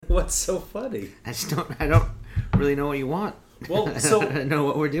What's so funny? I don't really know what you want. Well, so I don't know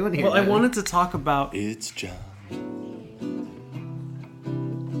what we're doing here. well, I wanted to talk about. It's John.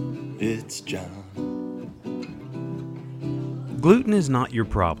 It's John. Gluten is not your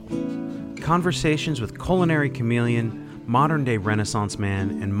problem. Conversations with culinary chameleon, modern-day Renaissance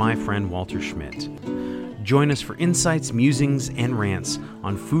man, and my friend Walter Schmidt. Join us for insights, musings, and rants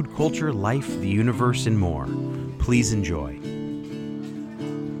on food culture, life, the universe, and more. Please enjoy.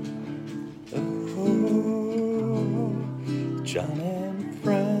 Oh, John and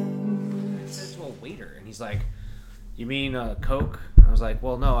friends. I said to a waiter, and he's like, "You mean Coke?" I was like,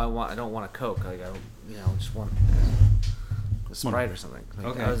 "Well, no, I don't want a Coke. Like, I don't, just want a Sprite or something." Like,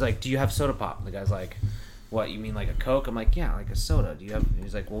 Okay. I was like, "Do you have soda pop?" The guy's like, "What? You mean like a Coke?" I'm like, "Yeah, like a soda. Do you have?" And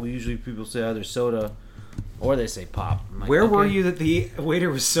he's like, "Well, usually people say either soda or they say pop." I'm like, Where were "Okay." you that the waiter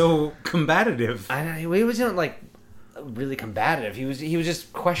was so combative? He wasn't like really combative. He was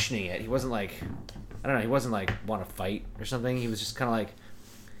just questioning it. He wasn't like, I don't know. He wasn't like want to fight or something. He was just kind of like,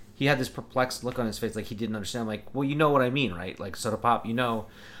 he had this perplexed look on his face, like he didn't understand. I'm like, well, you know what I mean, right? Like soda pop. You know,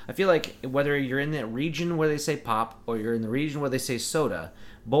 I feel like whether you're in the region where they say pop or you're in the region where they say soda,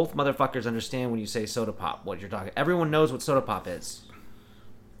 both motherfuckers understand when you say soda pop what you're talking. Everyone knows what soda pop is.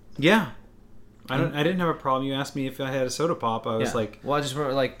 Yeah. I didn't have a problem. You asked me if I had a soda pop. I was Yeah. like, well, I just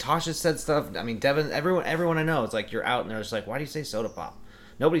remember like Tasha said stuff. I mean, Devin, everyone I know, it's like you're out and they're just like, why do you say soda pop?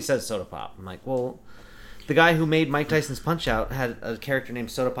 Nobody says soda pop. I'm like, well, the guy who made Mike Tyson's Punch Out had a character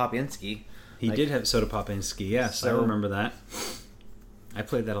named Soda Popinski. he did have soda popinski. Yes, I So- remember that. I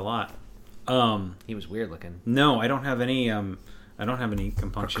played that a lot. He was weird looking. No, I don't have any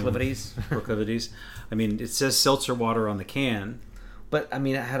compunction. Proclivities. I mean, it says seltzer water on the can. But I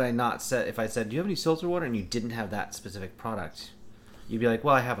mean, if I said, do you have any seltzer water, and you didn't have that specific product, you'd be like,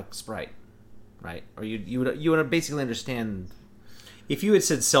 well, I have a Sprite, right? Or you would basically understand If you had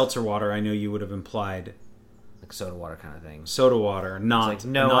said seltzer water, I know you would have implied like soda water kind of thing. soda water, not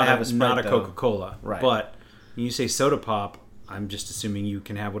I have a Sprite, not a though. Coca-Cola. Right. But when you say soda pop, I'm just assuming you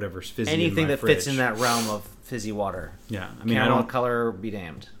can have whatever's fizzy Anything in my that fits in fridge. that realm of fizzy water. Yeah, I mean, I Caramel don't. color, be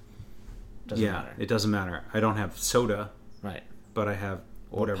damned. Doesn't matter. It doesn't matter. I don't have soda, Right. but I have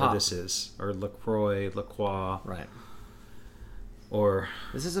Or whatever pop. this is, or LaCroix, LaCroix, Right. or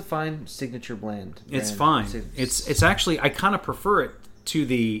This is a fine signature blend. it's fine. It's actually, I kind of prefer it to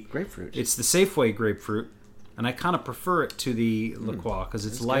the grapefruit. It's the Safeway grapefruit, and I kind of prefer it to the LaCroix because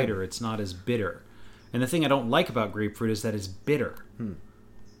it's lighter. good. It's not as bitter. And the thing I don't like about grapefruit is that it's bitter.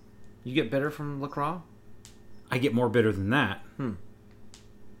 You get bitter from LaCroix? I get more bitter than that. Hmm.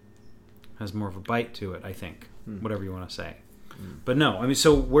 Has more of a bite to it, I think. Whatever you want to say. But no, I mean,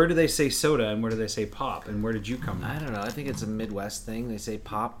 so where do they say soda and where do they say pop? And where did you come I from? don't know. I think it's a Midwest thing. They say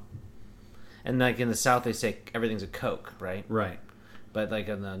pop. And like in the South, they say everything's a Coke, right? Right. But like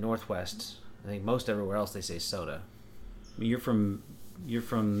in the Northwest, I think most everywhere else they say soda. You're from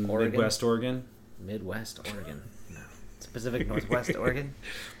Oregon? Midwest Oregon? Midwest Oregon. No. It's Pacific Northwest Oregon.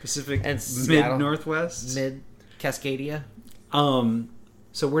 Pacific And Seattle. Mid-Northwest? Mid Cascadia.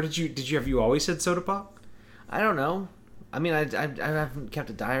 So where did you have you always said soda pop? I don't know. I mean, I haven't kept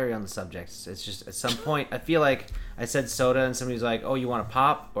a diary on the subject. It's just at some point I feel like I said soda and somebody's like, "Oh, you want a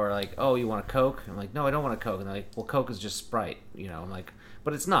pop?" or like, "Oh, you want a Coke?" I'm like, "No, I don't want a Coke." And they're like, "Well, Coke is just Sprite," you know. I'm like,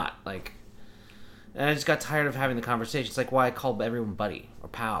 "But it's not." Like, and I just got tired of having the conversation. It's like why I call everyone buddy or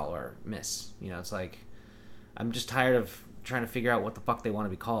pal or miss. You know, it's like I'm just tired of trying to figure out what the fuck they want to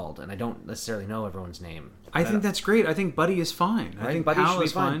be called, and I don't necessarily know everyone's name. I think that's great. I think buddy is fine. I think Buddy pal should be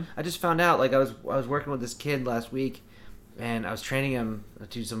is fine. I just found out, like I was working with this kid last week, and I was training him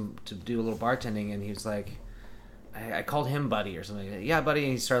to do a little bartending, and he was like, I called him Buddy or something. Yeah, Buddy,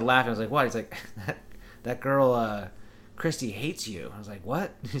 and he started laughing. I was like, what? He's like, that girl, Christy hates you. I was like,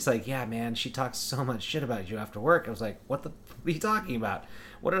 what? He's like, yeah, man, she talks so much shit about you after work. I was like, what are you talking about?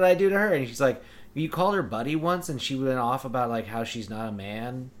 What did I do to her? And she's like, you called her Buddy once, and she went off about like how she's not a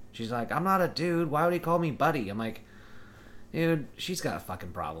man. She's like, I'm not a dude. Why would he call me Buddy? I'm like, dude, she's got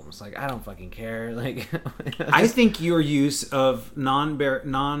fucking problems. Like, I don't fucking care. Like, I think your use of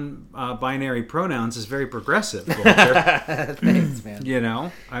non-binary pronouns is very progressive, Walter. thanks, man. You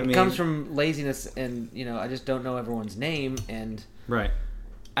know, I mean, It comes from laziness, and you know, I just don't know everyone's name, and right.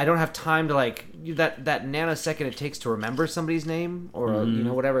 I don't have time to like that nanosecond it takes to remember somebody's name or you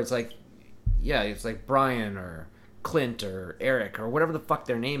know whatever. It's like, yeah, it's like Brian or Clint or Eric or whatever the fuck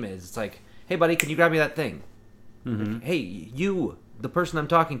their name is. It's like, hey buddy, can you grab me that thing? Like, hey, you, the person I'm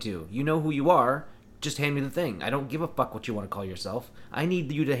talking to, you know who you are. Just hand me the thing. I don't give a fuck what you want to call yourself. I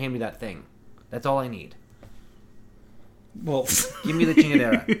need you to hand me that thing. That's all I need. Well, Give me the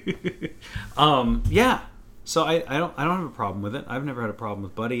chingadera. yeah. So I don't have a problem with it. I've never had a problem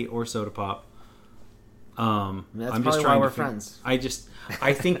with Buddy or Soda Pop. That's I'm probably just why trying we're to friends.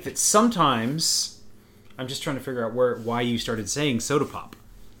 I think that sometimes I'm just trying to figure out why you started saying Soda Pop.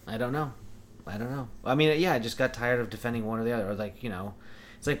 I don't know. I mean, yeah, I just got tired of defending one or the other. Or like,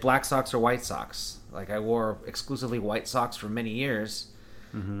 it's like Black Sox or White Sox. Like, I wore exclusively White Sox for many years,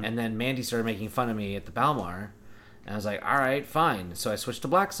 and then Mandy started making fun of me at the Balmar, and I was like, all right, fine. So I switched to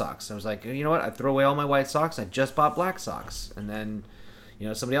Black Sox. I was like, you know what? I throw away all my White Sox. I just bought Black Sox. And then,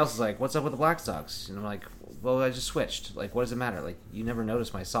 somebody else is like, what's up with the Black Sox? And I'm like, well, I just switched. Like, what does it matter? Like, you never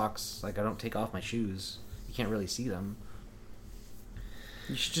notice my socks. Like, I don't take off my shoes. You can't really see them.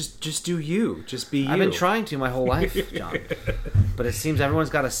 You should just do you. Just be you. I've been trying to my whole life, John. But it seems everyone's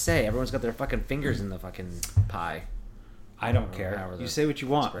got a say. Everyone's got their fucking fingers in the fucking pie. I don't care. You say what you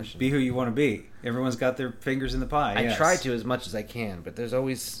want. Expression. Be who you want to be. Everyone's got their fingers in the pie. I try to as much as I can, but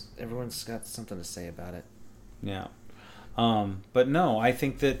everyone's got something to say about it. Yeah. But no, I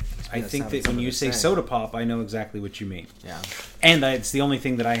think that when you say Soda Pop, I know exactly what you mean. Yeah. And it's the only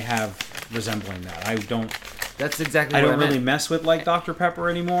thing that I have resembling that. I don't. That's exactly. I what don't really mess with like Dr. Pepper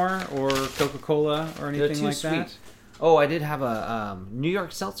anymore or Coca-Cola or anything like sweet. that. Oh, I did have a New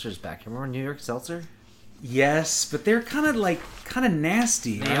York Seltzer's back. You remember New York Seltzer? Yes, but they're kind of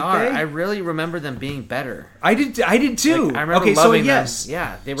nasty. They aren't are. they? I really remember them being better. I did too. Like, I remember okay, so loving yes, them.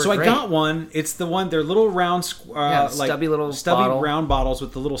 Yeah, they were. So great. I got one. It's the one. They're little round, stubby bottle. round bottles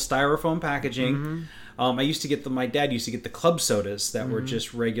with the little styrofoam packaging. Mm-hmm. I used to get my dad used to get the club sodas that were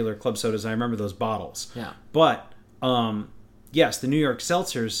just regular club sodas. I remember those bottles. Yeah. But yes, the New York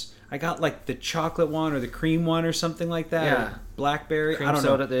Seltzers. I got like the chocolate one or the cream one or something like that. Yeah. Blackberry. Cream I don't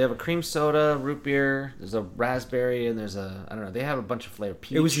soda. know. They have a cream soda, root beer. There's a raspberry, and there's a I don't know. They have a bunch of flavor.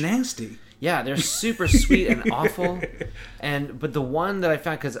 Peach. It was nasty. Yeah, they're super sweet and awful. But the one that I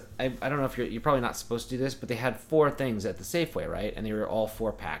found, because I don't know if you're probably not supposed to do this, but they had 4 things at the Safeway, right? And they were all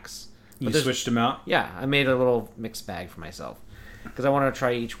 4-packs. You switched them out? Yeah, I made a little mixed bag for myself. Because I wanted to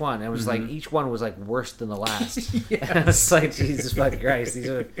try each one. And it was like, each one was like worse than the last. Yes. And I was like, Jesus fucking Christ, these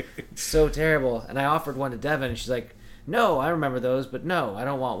are so terrible. And I offered one to Devin, and she's like, no, I remember those, but no, I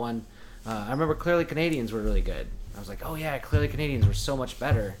don't want one. I remember Clearly Canadians were really good. I was like, oh yeah, Clearly Canadians were so much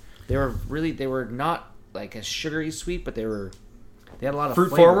better. They were not like as sugary sweet, but they had a lot of fruit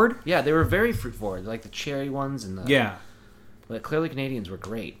flavor. forward. Yeah, they were very fruit forward, like the cherry ones and the But Clearly Canadians were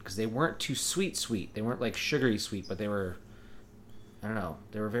great because they weren't too sweet. They weren't like sugary sweet, but they were, I don't know,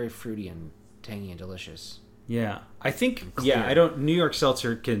 they were very fruity and tangy and delicious. Yeah, I think. Yeah, I don't. New York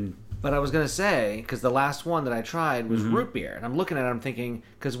Seltzer can. But I was gonna say, because the last one that I tried was root beer, and I'm looking at it, I'm thinking,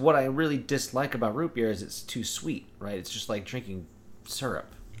 because what I really dislike about root beer is it's too sweet, right? It's just like drinking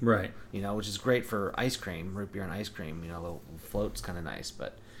syrup. Right. Which is great for ice cream, root beer and ice cream. A little float's kind of nice,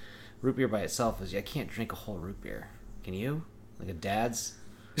 but root beer by itself I can't drink a whole root beer. Can you? Like a Dad's?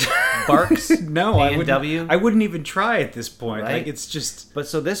 Barks? No, A&W? I wouldn't even try at this point. Right? Like, it's just... But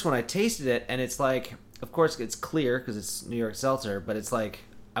so this one, I tasted it, and it's like, of course, it's clear because it's New York Seltzer, but it's like,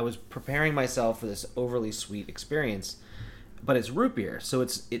 I was preparing myself for this overly sweet experience, but it's root beer, so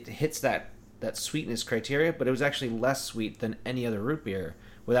it hits that sweetness criteria, but it was actually less sweet than any other root beer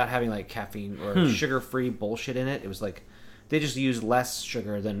without having like caffeine or sugar-free bullshit in it. It was like they just used less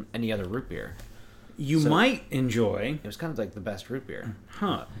sugar than any other root beer. You might enjoy... It was kind of like the best root beer.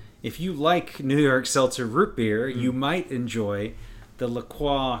 Huh. If you like New York Seltzer root beer, you might enjoy the La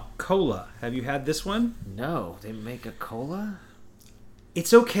Croix Cola. Have you had this one? No. They make a cola?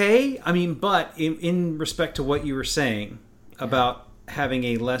 It's okay. I mean, but in respect to what you were saying about having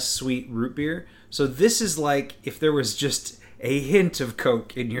a less sweet root beer, so this is like if there was just a hint of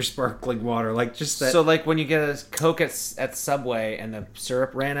Coke in your sparkling water, like just that. So like when you get a Coke at Subway and the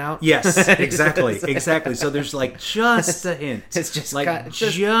syrup ran out? Yes, exactly. So there's like just a hint. It's just like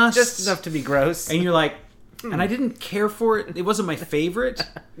just enough to be gross. And you're like, and I didn't care for it. It wasn't my favorite.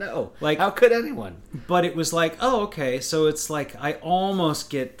 No. Like, how could anyone? But it was like, oh, okay. So it's like I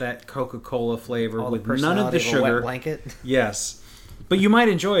almost get that Coca-Cola flavor with none of the sugar. A wet blanket. Yes. But you might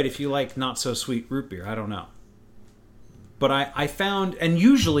enjoy it if you like not so sweet root beer. I don't know. But I found, and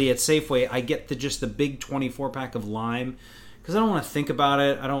usually at Safeway, I get just the big 24-pack of lime because I don't want to think about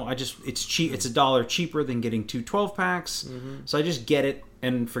it. It's cheap. It's $1 cheaper than getting 2 12-packs. Mm-hmm. So I just get it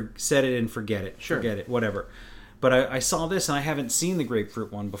and set it and forget it. Sure. Forget it, whatever. But I saw this and I haven't seen the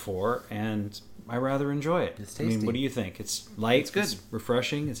grapefruit one before, and I rather enjoy it. It's tasty. I mean, what do you think? It's light. It's good. It's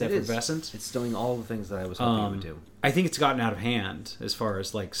refreshing. It's effervescent. It's doing all the things that I was hoping it would do. I think it's gotten out of hand as far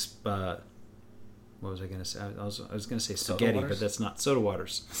as like... what was I going to say? I was going to say spaghetti, but that's not soda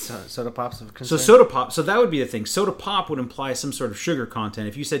waters. Soda pops of concern? So soda pop. So that would be the thing. Soda pop would imply some sort of sugar content.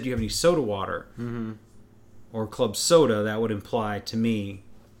 If you said, "Do you have any soda water?" or club soda, that would imply to me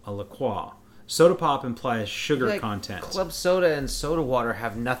a La Croix. Soda pop implies sugar Like, content. Club soda and soda water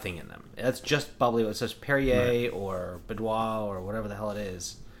have nothing in them. That's just bubbly. It's just Perrier or Boudoir or whatever the hell it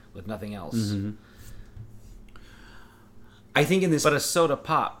is, with nothing else. Mm-hmm. I think in this, But a soda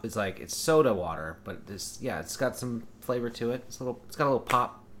pop is like, it's soda water, but this, yeah, it's got some flavor to it. It's got a little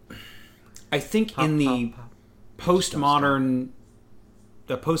pop. I think in the postmodern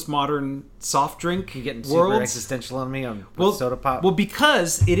soft drink You're getting world, super existential on me on soda pop. Well,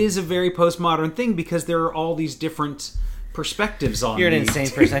 because it is a very postmodern thing, because there are all these different perspectives on. You're an these. insane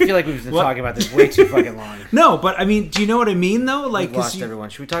person. I feel like we've been What? talking about this way too fucking long. No, but I mean, do you know what I mean though? Like, We've lost everyone.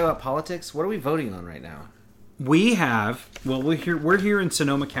 Should we talk about politics? What are we voting on right now? we have. Well, we're here in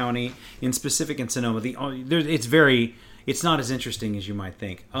Sonoma County, in specific in Sonoma. It's not as interesting as you might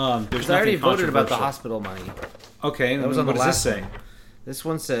think. There's I already nothing voted about the controversial. hospital money. Okay, That was on what the does last this say? one. This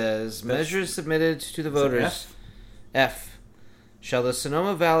one says, measures submitted to the voters. F. Shall the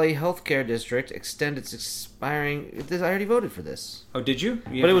Sonoma Valley Healthcare District extend its expiring... I already voted for this. Oh, did you?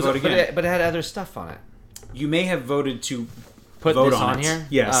 You But have it to was, vote again. but it had other stuff on it. You may have voted to Put vote this on on it. here?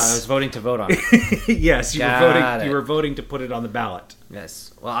 Yes. I was voting to vote on it. Yes, you were Got voting. it. You were voting to put it on the ballot.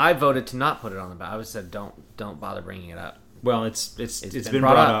 Yes. Well, I voted to not put it on the ballot. I said don't bother bringing it up. Well, it's been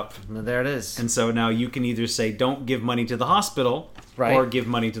brought brought up. Well, there it is. And so now you can either say don't give money to the hospital, Right. or give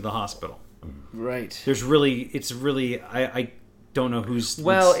money to the hospital. Right. I don't know who's.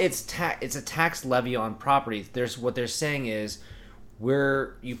 Well, it's a tax levy on property. What they're saying is,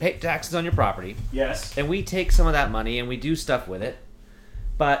 you pay taxes on your property, yes. and we take some of that money and we do stuff with it.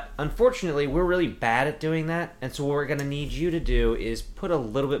 But unfortunately, we're really bad at doing that, and so what we're going to need you to do is put a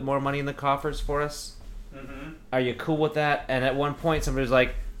little bit more money in the coffers for us. Mm-hmm. Are you cool with that? And at one point, somebody was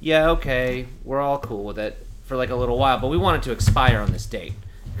like, "Yeah, okay, we're all cool with it," for like a little while, but we want it to expire on this date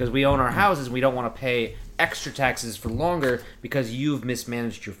because we own our houses. We don't want to pay extra taxes for longer because you've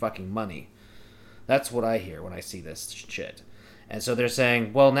mismanaged your fucking money. That's what I hear when I see this shit. And so they're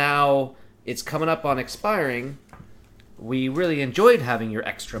saying, well, now it's coming up on expiring. We really enjoyed having your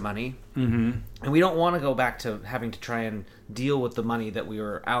extra money. Mm-hmm. And we don't want to go back to having to try and deal with the money that we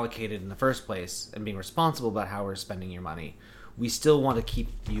were allocated in the first place and being responsible about how we're spending your money. We still want to keep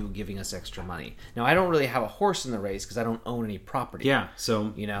you giving us extra money. Now, I don't really have a horse in the race because I don't own any property. Yeah.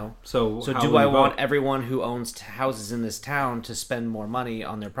 So You know? So how do will I you want vote? everyone who owns houses in this town to spend more money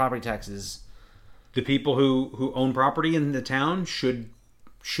on their property taxes? The people who own property in the town should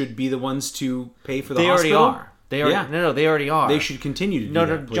be the ones to pay for the They hospital. already are. They already, Yeah. No, they already are. They should continue to do No,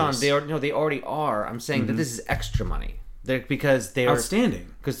 that, please. John. They already are. I'm saying that this is extra money. Because they are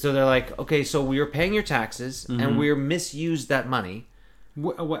Outstanding. Because so they're like, okay, so we are paying your taxes and we're misused that money.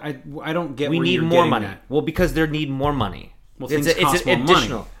 I don't get. We where need you're more getting money. at. Well, because they need more money. Well, it's things cost more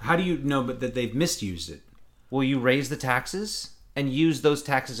additional. money. How do you know but that they've misused it? Well, you raise the taxes and use those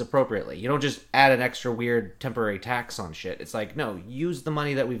taxes appropriately. You don't just add an extra weird temporary tax on shit. It's like, no, use the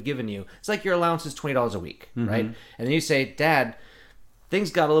money that we've given you. It's like your allowance is $20 a week, right? And then you say, Dad,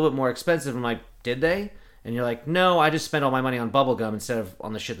 things got a little bit more expensive. I'm like, did they? And you're like, no, I just spent all my money on bubblegum instead of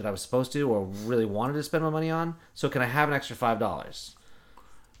on the shit that I was supposed to or really wanted to spend my money on. So can I have an extra $5?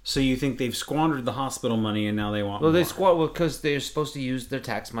 So you think they've squandered the hospital money and now they want Well, more? they squat because they're supposed to use their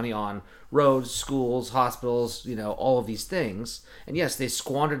tax money on roads, schools, hospitals, all of these things. And yes, they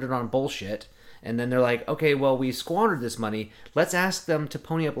squandered it on bullshit. And then they're like, okay, well, we squandered this money. Let's ask them to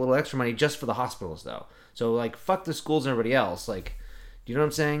pony up a little extra money just for the hospitals, though. So, like, fuck the schools and everybody else. Like, do you know what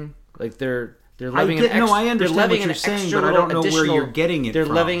I'm saying? Like, they're levying I understand what you're saying, but I don't know where you're getting it They're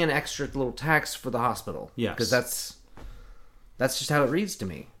from. levying an extra little tax for the hospital. Yes. Because that's just how it reads to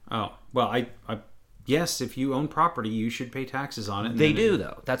me. Oh, well, yes, if you own property, you should pay taxes on it. and They then do,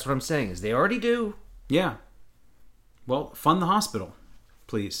 though. That's what I'm saying, is they already do. Yeah. Well, fund the hospital,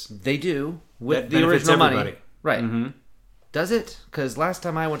 please. They do with That the benefits original money, everybody. right? Mm-hmm. Does it? Because last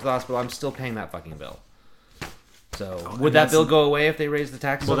time I went to the hospital, I'm still paying that fucking bill. So would and that that's- bill go away if they raise the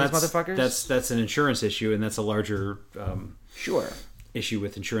taxes Well, on these that's motherfuckers? that's an insurance issue, and that's a larger Sure. issue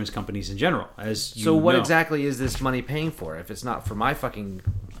with insurance companies in general. As you So what know. exactly is this money paying for if it's not for my fucking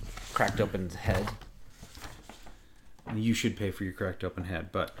cracked open head? You should pay for your cracked open head,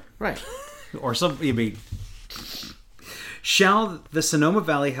 but Right. or something. I mean, shall the Sonoma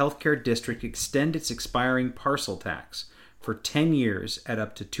Valley Healthcare District extend its expiring parcel tax for 10 years at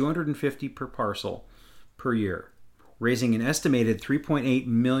up to $250 per parcel per year, raising an estimated $3.8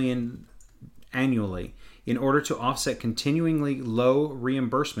 million annually in order to offset continuingly low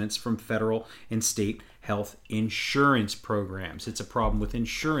reimbursements from federal and state health insurance programs? It's a problem with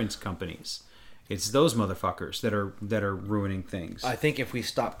insurance companies. It's those motherfuckers that are ruining things. I think if we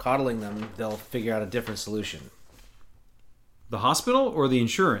stop coddling them, they'll figure out a different solution. The hospital or the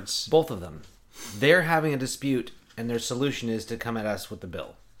insurance? Both of them. They're having a dispute, and their solution is to come at us with the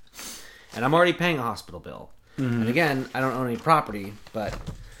bill. And I'm already paying a hospital bill. And again, I don't own any property, but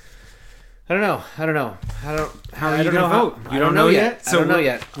I don't know. How are you going to vote? I don't know yet. I don't know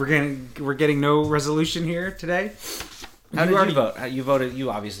yet. We're getting no resolution here today. How did you vote? You voted.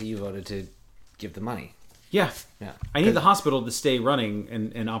 You voted to give the money. Yeah. Yeah. I need the hospital to stay running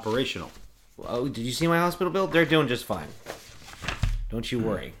and operational. Oh, did you see my hospital bill? They're doing just fine. Don't you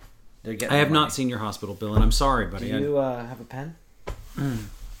worry. They're getting. I have the money. not seen your hospital bill, and I'm sorry, buddy. Do you have a pen?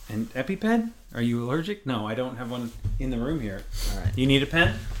 An EpiPen? Are you allergic? No, I don't have one in the room here. All right. You need a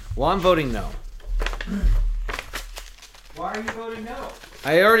pen? Well, I'm voting no. Why are you voting no?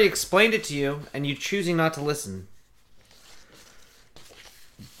 I already explained it to you, and you choosing not to listen.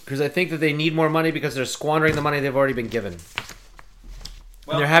 Because I think that they need more money because they're squandering the money they've already been given.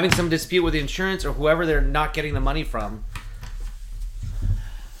 Well, And they're having some dispute with the insurance or whoever they're not getting the money from.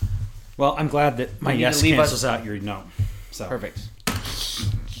 Well, I'm glad that my You need yes to leave cancels us- out your no. So Perfect.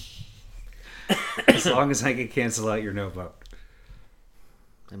 as long as I can cancel out your no vote.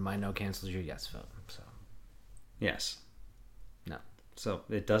 And my no cancels your yes vote. So Yes. no. So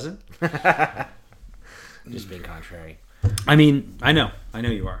it doesn't? Just being contrary. I mean, I know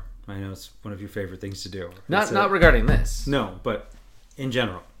you are. I know it's one of your favorite things to do. Not regarding this. No, but in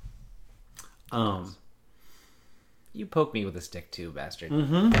general. You poke me with a stick too, bastard.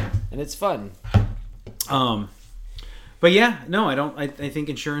 Mm-hmm. And it's fun. But yeah, no, I don't. I think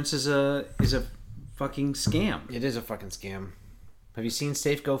insurance is a fucking scam. It is a fucking scam. Have you seen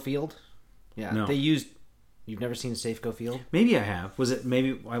Safeco Field? Yeah. No. You've never seen Safeco Field? Maybe I have. Was it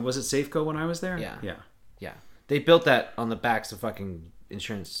Safeco when I was there? Yeah. Yeah. Yeah. They built that on the backs of fucking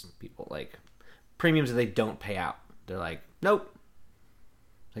insurance people. Like, premiums that they don't pay out. They're like, nope.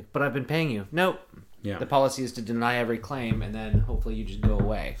 Like, but I've been paying you. Nope. Yeah. The policy is to deny every claim, and then hopefully you just go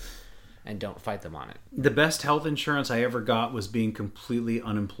away and don't fight them on it. The best health insurance I ever got was being completely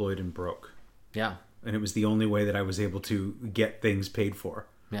unemployed and broke. Yeah. And it was the only way that I was able to get things paid for.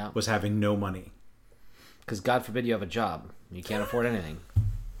 Yeah. Was having no money. Because God forbid you have a job. You can't afford anything.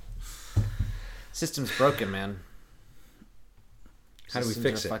 System's broken, man. How do we Systems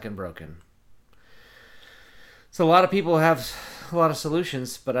fix are it? fucking broken. So a lot of people have a lot of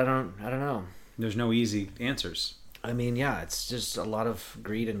solutions, but I don't know. There's no easy answers. I mean, yeah, it's just a lot of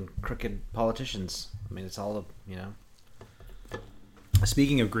greed and crooked politicians. I mean, it's all,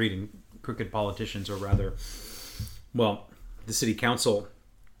 Speaking of greed and crooked politicians, or rather, well, the city council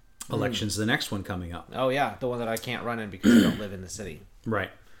election's the next one coming up. Oh, yeah, the one that I can't run in because I don't live in the city.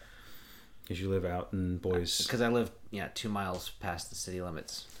 Right. Because you live out in Boise. Because I live, 2 miles past the city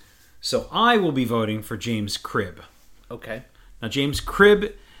limits. So I will be voting for James Cribb. Okay. Now, James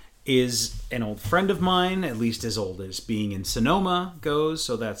Cribb is an old friend of mine, at least as old as being in Sonoma goes.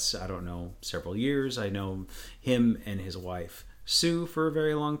 So that's, I don't know, several years. I know him and his wife, Sue, for a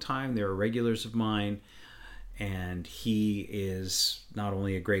very long time. They're regulars of mine. And he is not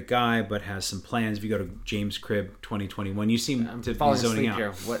only a great guy, but has some plans. If you go to James Cribb 2021, you seem to be Falling zoning asleep out.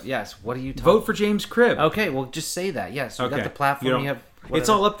 here. What are you talking Vote for James Cribb. Okay, well, just say that. Yes, we got the platform. You have. It's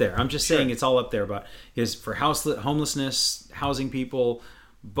whatever. all up there. I'm just saying it's all up there. But is for homelessness, housing people,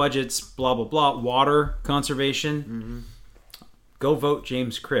 budgets, blah blah blah, water conservation. Mm-hmm. Go vote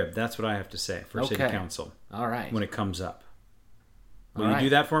James Cribb. That's what I have to say for city Okay. council All right. when it comes up. Will All you right. do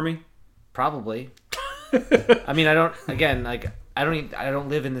that for me? Probably. I mean, I don't. Again, like I don't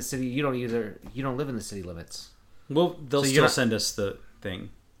live in the city. You don't either. You don't live in the city limits. Well, they'll So you're still not- send us the thing.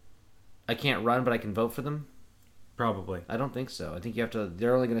 I can't run, but I can vote for them. Probably. I don't think so. I think you have to.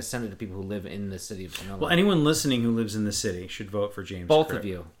 They're only going to send it to people who live in the city of Sonoma. Well, anyone listening who lives in the city should vote for James. Both Cribb. of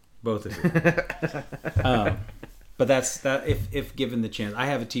you. Both of you. But that's that. If given the chance, I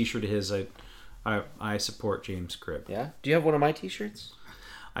have a T-shirt of his. I support James Cribb. Yeah. Do you have one of my T-shirts?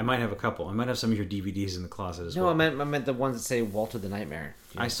 I might have a couple. I might have some of your DVDs in the closet as No, well. I meant the ones that say Walter the Nightmare.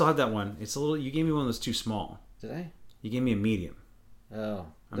 I still have that one. It's a little. You gave me one that's too small. Did I? You gave me a medium. Oh,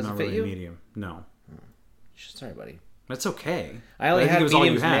 I'm does not it fit really you? a medium. No, Sorry, buddy. that's okay. I only But think had it was all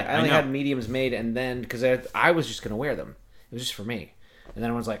you mediums. had. I only know. had mediums made, and then because I was just gonna wear them, it was just for me. And then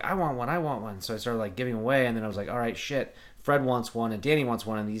everyone's like, "I want one." So I started like giving away, and then I was like, "All right, shit." Fred wants one, and Danny wants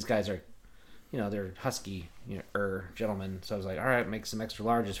one, and these guys are, they're husky, gentlemen. So I was like, "All right, make some extra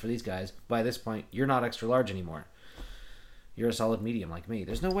larges for these guys." By this point, you're not extra large anymore. You're a solid medium like me.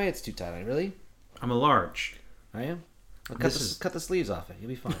 There's no way it's too tight. Really? I'm a large. Are you? I'll This is- cut the sleeves off it. You'll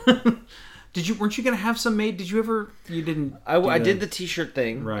be fine. Weren't you going to have some made? Did you ever? You didn't. I did the T-shirt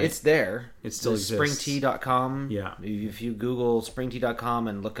thing. Right. It's there. It still exists. Springtea.com. Yeah. If you Google springtea.com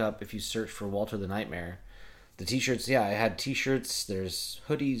and look up, if you search for Walter the Nightmare, the T-shirts. Yeah, I had T-shirts. There's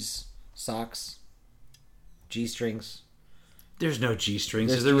hoodies, socks, G-strings. There's no G-strings.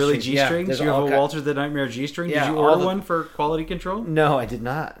 There's Is there really G-strings. Yeah, G-strings? there's You have all a ki- Walter the Nightmare G-string? Yeah, Did you all order the- one for quality control? No, I did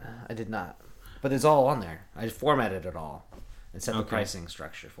not. But it's all on there. I formatted it all and set the Okay. pricing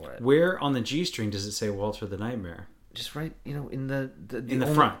structure for it. Where on the G-string does it say Walter the Nightmare? Just right, in the In the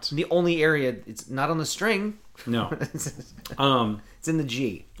only, front. The only area it's not on the string. No. It's Um. in the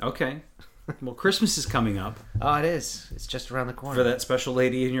G. Okay. Well, Christmas is coming up Oh, it is. It's just around the corner. for that special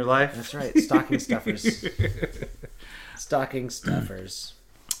lady in your life. That's right. Stocking stuffers. Stocking stuffers.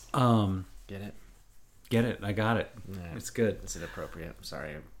 Get it? Get it? I got it. Yeah. It's good. Is it appropriate? I'm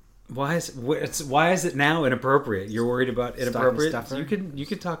sorry. Why is it now inappropriate? You're worried about inappropriate? stuffer? You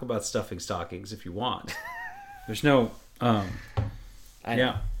can talk about stuffing stockings if you want. There's no I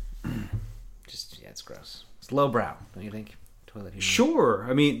yeah. it's gross. It's lowbrow, don't you think? Toilet humor. Sure.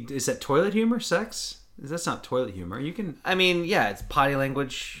 I mean, is that toilet humor? Sex? That's not toilet humor. You can I mean, yeah, it's potty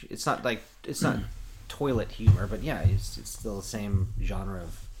language. It's not toilet humor, but yeah, it's still the same genre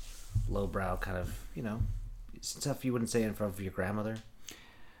of lowbrow kind of, stuff you wouldn't say in front of your grandmother.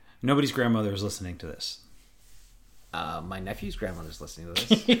 Nobody's grandmother is listening to this. My nephew's grandmother's listening to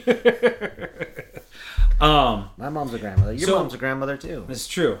this. My mom's a grandmother. Your So- mom's a grandmother too. It's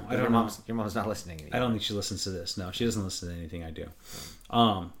true. I don't know. Your mom's not listening anymore. I don't think she listens to this. No, she doesn't listen to anything I do.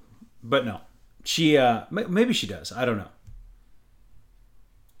 But no, she maybe she does. I don't know.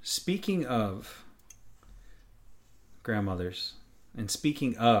 Speaking of grandmothers, and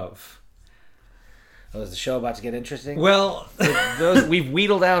speaking of, Oh, is the show about to get interesting? well, We've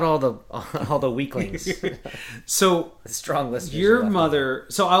wheedled out all the weaklings, so the strong listeners. your left. mother.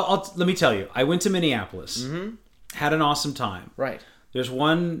 So I'll let me tell you. I went to Minneapolis, had an awesome time. Right. There's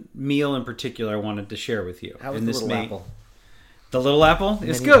one meal in particular I wanted to share with you. How was and the this little may- apple? The Little Apple? It's good.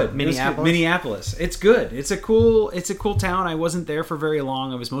 It's good. Minneapolis? Minneapolis. It's good. It's a cool town. I wasn't there for very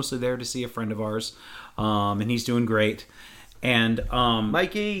long. I was mostly there to see a friend of ours. And he's doing great. And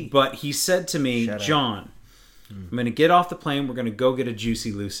Mikey. but he said to me, Shut up. John, I'm going to get off the plane. We're going to go get a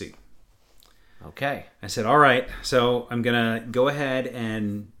Juicy Lucy. Okay. I said, all right. So I'm going to go ahead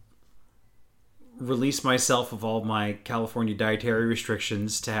and release myself of all my California dietary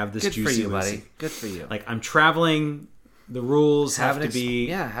restrictions to have this Good for Juicy you, Lucy. buddy. Good for you. Like, I'm traveling. The rules have to be...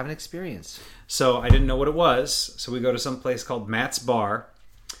 have an experience. So I didn't know what it was. So we go to some place called Matt's Bar.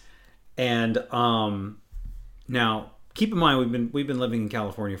 And now, keep in mind, we've been living in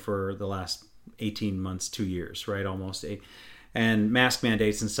California for the last 18 months, 2 years, right? Almost 8. And mask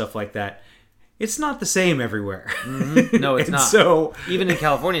mandates and stuff like that. It's not the same everywhere. No, it's And not. So, Even in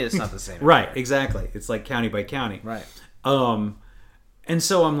California, it's not the same. right, exactly. It's like county by county. Right. And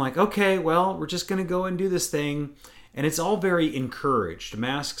so I'm like, okay, well, we're just going to go and do this thing. And it's all very encouraged.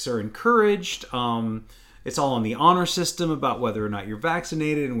 Masks are encouraged. It's all on the honor system about whether or not you're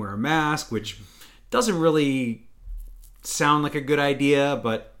vaccinated and wear a mask, which doesn't really sound like a good idea,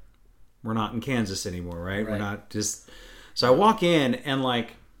 but we're not in Kansas anymore, right? We're not just... So I walk in and,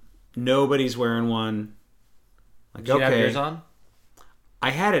 like, nobody's wearing one. Like, Did you have yours on? I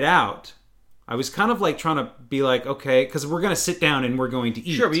had it out. I was kind of like trying to be like, okay, because we're going to sit down and we're going to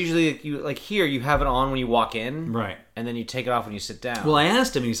eat. Sure, but usually here you have it on when you walk in, Right. and then you take it off when you sit down. Well, I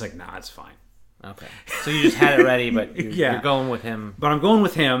asked him and he's like, nah, it's fine. Okay. So you just had it ready, but Yeah. you're going with him. But I'm going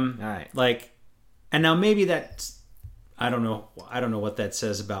with him. All right. Like, and now maybe that's, I don't know what that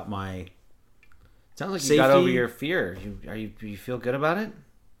says about my... Sounds like you Safety. got over your fear. Do you feel good about it?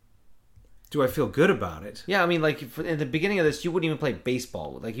 Do I feel good about it? Yeah, I mean, like in the beginning of this, you wouldn't even play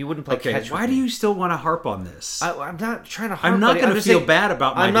baseball. Like you wouldn't play Okay, catch. why with do me. you still want to harp on this? I'm not trying to. Harp, I'm not buddy. going to just feel saying- bad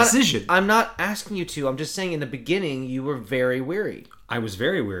about my I'm not- decision. I'm not asking you to. I'm just saying in the beginning you were very weary, I was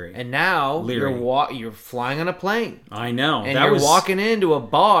very weary. and now Leery. you're flying on a plane, I know. and that you're was walking into a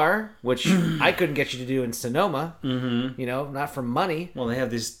bar, which I couldn't get you to do in Sonoma. Mm-hmm. Not for money. Well, they have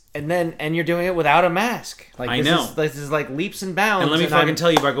these... And you're doing it without a mask. Like I know. This is like leaps and bounds. And let me and fucking tell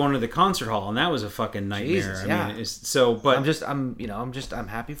you about going to the concert hall, and that was a fucking nightmare. Jesus, yeah. I mean, but I'm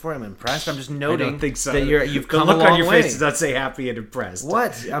happy for him. I'm impressed. I'm just noting I don't think so. that you've the come look a long on your way. face does not say happy and impressed.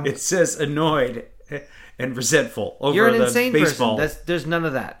 What? It says annoyed and resentful over You're an the insane baseball. person. There's none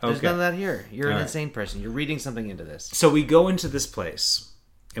of that. There's Okay. none of that here. You're an All right. insane person. You're reading something into this. So we go into this place,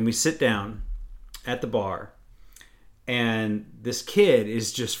 and we sit down at the bar, and this kid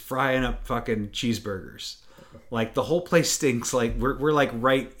is just frying up fucking cheeseburgers. Like, the whole place stinks. Like, we're like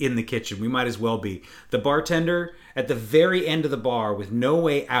right in the kitchen. We might as well be. The bartender at the very end of the bar with no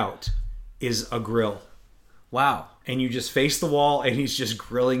way out is a grill. Wow. And you just face the wall, and he's just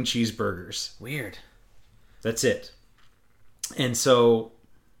grilling cheeseburgers. Weird. That's it. And so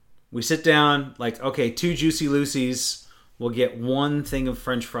we sit down, like, okay, 2 Juicy Lucy's. We'll get 1 thing of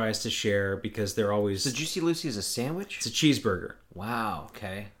French fries to share because they're always... So Juicy Lucy is a sandwich? It's a cheeseburger. Wow,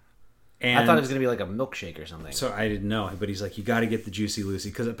 okay. And I thought it was going to be like a milkshake or something. So I didn't know, but he's like, you got to get the Juicy Lucy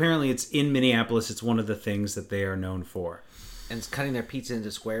because apparently it's in Minneapolis. It's one of the things that they are known for. And it's cutting their pizza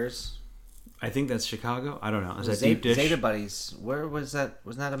into squares? I think that's Chicago. I don't know. Is that Zeta, deep dish? Zeta Buddies. Where was that?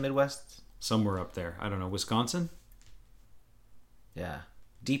 Wasn't that a Midwest? Somewhere up there. I don't know. Wisconsin? Yeah.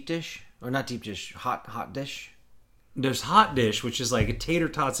 Deep dish? Or not deep dish. Hot dish? There's hot dish, which is like tater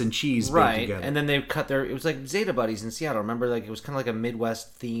tots and cheese baked Right. together. And then they cut their... It was like Zeta Buddies in Seattle. Remember? Like it was kind of like a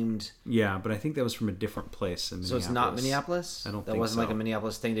Midwest themed... Yeah, but I think that was from a different place in So Minneapolis. it's not Minneapolis? I don't That think wasn't so. like a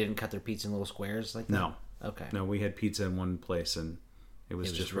Minneapolis thing? They didn't cut their pizza in little squares like that? No. Okay. No, we had pizza in one place and it was,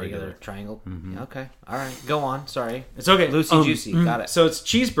 It was just regular regular. triangle? Yeah, okay. All right. Go on. Sorry. It's okay. Lucy Juicy. Got it. So it's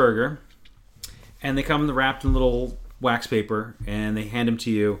cheeseburger, and they come wrapped in little wax paper, and they hand them to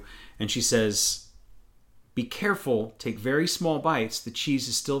you. And she says, "Be careful. Take very small bites. The cheese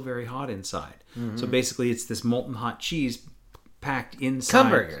is still very hot inside." So basically, it's this molten hot cheese packed inside.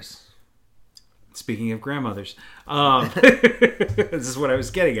 Cumburgers. Speaking of grandmothers, this is what I was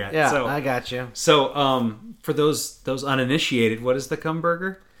getting at. Yeah, So, I got you. so for those uninitiated, what is the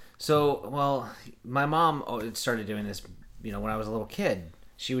cumburger? So, well, my mom started doing this, when I was a little kid.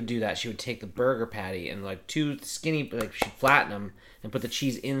 She would do that. She would take the burger patty and like 2 skinny, like she'd flatten them and put the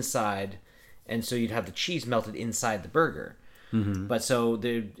cheese inside, and so you'd have the cheese melted inside the burger. But so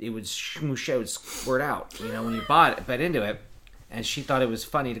it would smoosh out, it would squirt out, when you bite into it. And she thought it was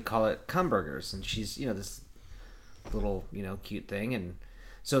funny to call it cumburgers, and she's this little cute thing. And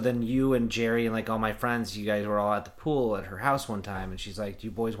so then you and Jerry and like all my friends, you guys were all at the pool at her house one time, and she's like, "Do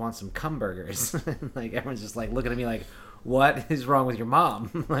you boys want some cumburgers?" Like everyone's just like looking at me like, "What is wrong with your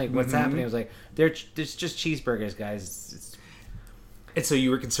mom? Like what's happening?" I was like, "There's just cheeseburgers, guys." It's And so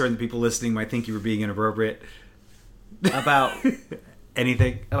you were concerned that people listening might think you were being inappropriate. about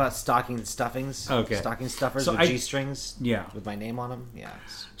Anything? about stocking stuffings. Okay. Stocking stuffers So with I- G-strings. Yeah. With my name on them. Yeah.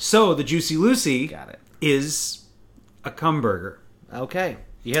 So the Juicy Lucy Got it. is a cumburger. Okay.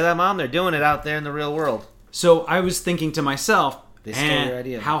 You hear that, Mom? They're doing it out there in the real world. So I was thinking to myself, They stole your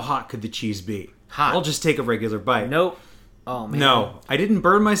idea. how hot could the cheese be? Hot. I'll just take a regular bite. Nope. Oh man. No, I didn't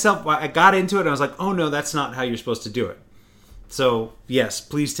burn myself. I got into it and I was like, oh no, that's not how you're supposed to do it. So yes,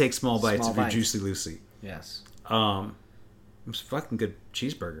 please take small bites Small of your bites. Juicy Lucy. Yes. It was a fucking good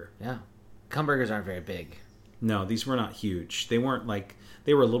cheeseburger. Yeah. Cumburgers aren't very big. No, these were not huge. They weren't like,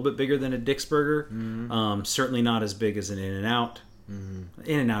 they were a little bit bigger than a Dick's Burger. Certainly not as big as an In-N-Out.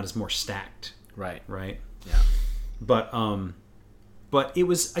 In-N-Out is more stacked, Right. right? Yeah. But it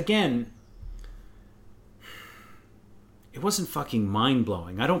was, again, it wasn't fucking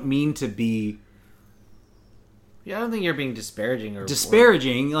mind-blowing. I don't mean to be Yeah, I don't think you're being disparaging or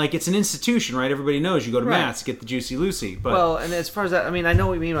disparaging. Like, it's an institution, right? Everybody knows you go to Right. Matt's, get the Juicy Lucy. But Well, and as far as that, I mean, I know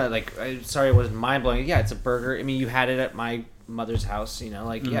what you mean by like. Sorry, it wasn't mind blowing. Yeah, it's a burger. I mean, you had it at my mother's house.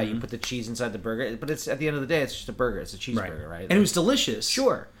 Like, yeah, you put the cheese inside the burger, but it's at the end of the day, it's just a burger. It's a cheeseburger, right? And it was delicious.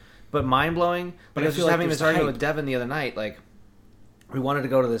 Sure, but mind blowing. But I I was feel just like having there's this argument hype. with Devin the other night. Like, we wanted to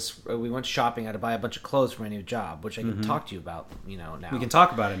go to this. We went shopping. I had to buy a bunch of clothes for my new job, which I can talk to you about. Now We can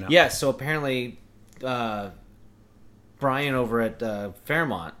talk about it now. Yeah, so apparently Brian over at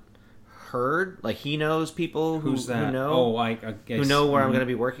Fairmont heard, like he knows people Who's that? who know Oh, I guess. who know where I'm going to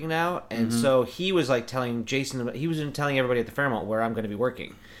be working now, and so he was like telling Jason, he was telling everybody at the Fairmont where I'm going to be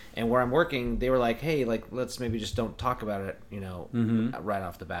working, and where I'm working, they were like, hey, like let's maybe just don't talk about it, right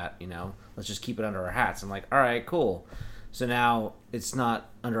off the bat, let's just keep it under our hats. I'm like, all right, cool. So now it's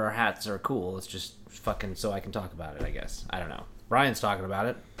not under our hats or cool. It's just fucking so I can talk about it, I guess. I don't know. Brian's talking about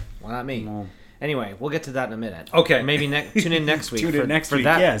it. Why not me? Well. Anyway, we'll get to that in a minute. Okay. Or maybe tune in next week. Tune in next for week,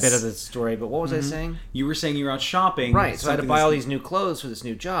 that yes. bit of the story. But what was I saying? You were saying you were out shopping. Right. So I had to something buy all that's- these new clothes for this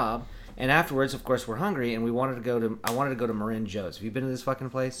new job, and afterwards, of course, we're hungry, and I wanted to go to Marin Joe's. Have you been to this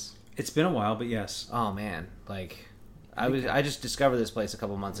fucking place? It's been a while, but yes. Oh man, like I just discovered this place a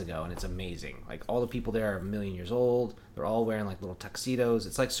couple months ago, and it's amazing. Like all the people there are a million years old. They're all wearing like little tuxedos.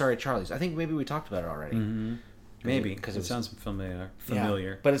 It's like Sorry Charlie's. I think maybe we talked about it already. Maybe, because because it sounds familiar.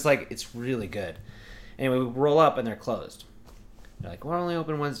 Yeah, but it's like it's really good. Anyway, we roll up and they're closed. They're like, we're only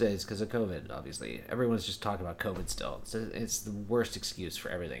open Wednesdays because of COVID. Obviously, everyone's just talking about COVID still. It's the worst excuse for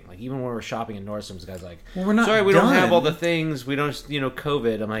everything. Like even when we're shopping in Nordstrom's, the guy's like, Well, we're not sorry, we don't have done." all the things. We don't,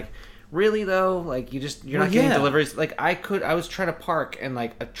 COVID. I'm like, Really though, like you're Well, not getting yeah. deliveries. Like I was trying to park and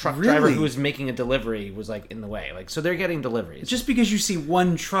like a truck Really? driver who was making a delivery was like in the way. Like so they're getting deliveries. Just because you see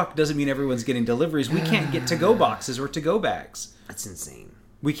one truck doesn't mean everyone's getting deliveries. We can't get to-go boxes or to-go bags. That's insane.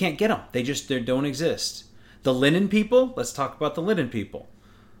 We can't get them. They don't exist. The linen people. Let's talk about the linen people.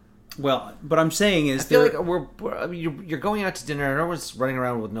 Well, what I'm saying is, I feel like I mean, you're going out to dinner and everyone's running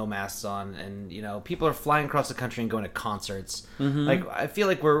around with no masks on, and you know people are flying across the country and going to concerts. Like I feel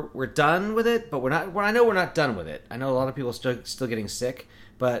like we're done with it, but we're not. Well, I know we're not done with it. I know a lot of people still getting sick,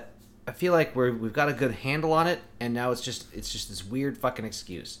 but I feel like we've got a good handle on it, and now it's just this weird fucking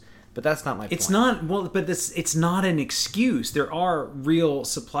excuse. But that's not my point. It's not well, but it's not an excuse. There are real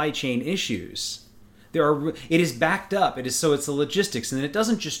supply chain issues. It is backed up. It's the logistics, and then it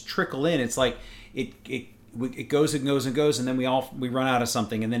doesn't just trickle in. It's like it goes and goes and goes, and then we run out of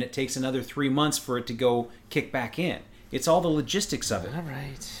something, and then it takes another 3 months for it to go kick back in. It's all the logistics of it. All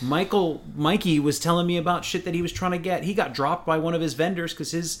right. Mikey was telling me about shit that he was trying to get. He got dropped by one of his vendors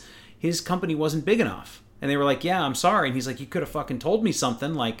because his company wasn't big enough, and they were like, "Yeah, I'm sorry," and he's like, "You could have fucking told me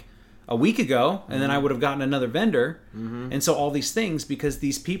something like a week ago, and then I would have gotten another vendor." And so all these things, because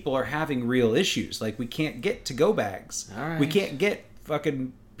these people are having real issues. Like we can't get to-go bags. All right. We can't get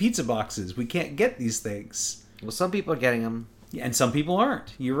fucking pizza boxes. We can't get these things. Well, some people are getting them. Yeah, and some people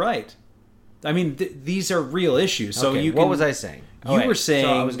aren't. You're right. I mean, these are real issues. So Okay, you what can, was I saying? You were saying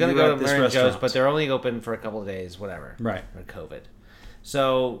so I was going to you were go at to this Mary Joe's, restaurant. but they're only open for a couple of days, whatever. Right. For COVID.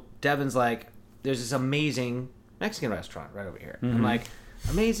 So Devin's like, there's this amazing Mexican restaurant right over here. I'm like,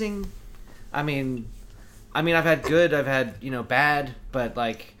 amazing. I mean, I've had good, I've had bad, but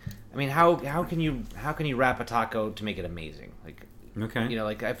like, I mean, how can you wrap a taco to make it amazing? Like, Okay.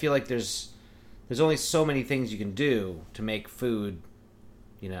 like I feel like there's only so many things you can do to make food.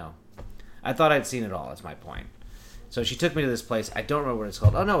 I thought I'd seen it all. That's my point. So she took me to this place. I don't remember what it's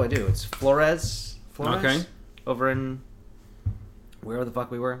called. Oh no, I do. It's Flores. Okay. Over in where the fuck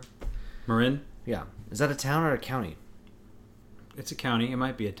we were. Marin? Yeah. Is that a town or a county? It's a county. It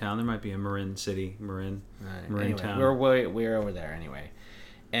might be a town. There might be a Marin city. Marin Anyway, town. we're over there anyway.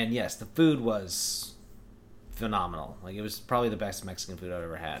 And yes, the food was phenomenal. Like it was probably the best Mexican food I've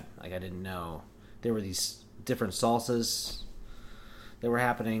ever had. Like I didn't know there were these different salsas that were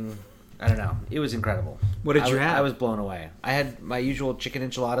happening. I don't know. It was incredible. What did you have? I was blown away. I had my usual chicken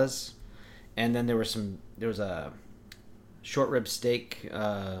enchiladas, and then there was a short rib steak,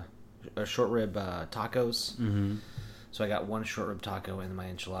 or short rib tacos. Mm-hmm. So I got one short rib taco and my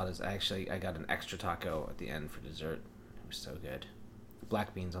enchiladas. I got an extra taco at the end for dessert. It was so good.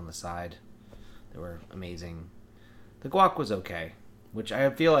 Black beans on the side. They were amazing. The guac was okay, which I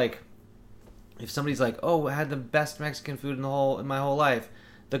feel like if somebody's like, "Oh, I had the best Mexican food in my whole life,"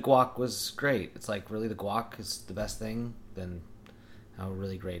 the guac was great. It's like, really, the guac is the best thing? Then how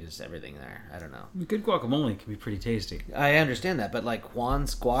really great is everything there? I don't know. Good guacamole can be pretty tasty. I understand that, but like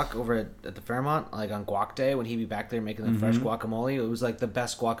Juan's guac over at the Fairmont, like on guac day when he'd be back there making the fresh guacamole, it was like the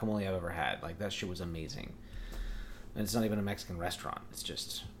best guacamole I've ever had. Like that shit was amazing. And it's not even a Mexican restaurant. It's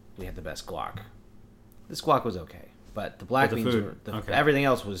just we had the best guac. This guac was okay, but the black But the beans food, were okay. everything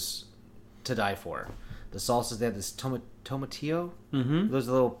else was to die for. The salsas, they had this tomatillo. Mm-hmm. Those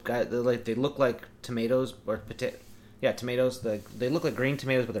little guys, they look like tomatoes or potato. Yeah, tomatoes. They look like green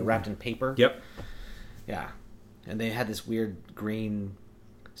tomatoes, but they're wrapped in paper. Yep. Yeah, and they had this weird green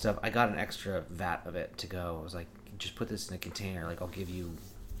stuff. I got an extra vat of it to go. I was like, just put this in a container. Like, I'll give you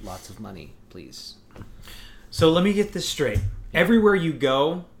lots of money, please. So let me get this straight. Everywhere you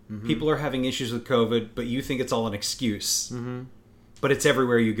go, people are having issues with COVID, but you think it's all an excuse. Mm-hmm. But it's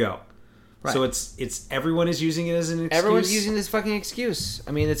everywhere you go. Right. So it's everyone is using it as an excuse. Everyone's using this fucking excuse.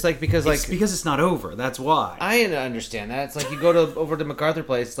 I mean, it's like because it's not over. That's why. I understand that. It's like you go over to MacArthur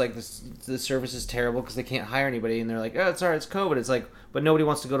Place. It's like the service is terrible because they can't hire anybody, and they're like, "Oh, it's alright, it's COVID." It's like, but nobody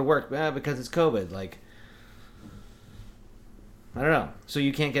wants to go to work because it's COVID. Like, I don't know. So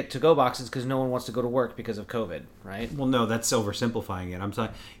you can't get to-go boxes because no one wants to go to work because of COVID, right? Well, no, that's oversimplifying it. I'm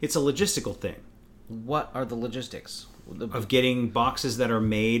sorry. It's a logistical thing What are the logistics of getting boxes that are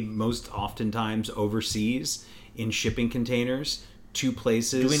made most oftentimes overseas in shipping containers to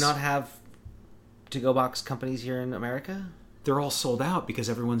places. Do we not have to-go box companies here in America? They're all sold out because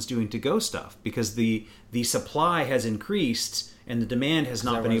everyone's doing to-go stuff because the supply has increased and the demand has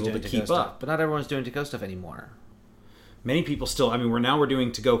not been able to keep up. But not everyone's doing to-go stuff anymore. Many people still. I mean, we're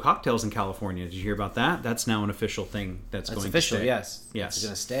doing to-go cocktails in California. Did you hear about that? That's now an official thing. That's going official, to stay. yes. Yes. It's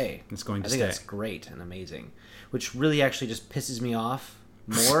going to stay. It's going to I think stay. that's great and amazing. Which really actually just pisses me off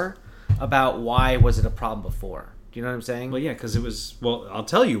more about why was it a problem before. Do you know what I'm saying? Well, yeah, because it was. Well, I'll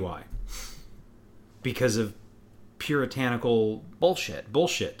tell you why. Because of puritanical bullshit.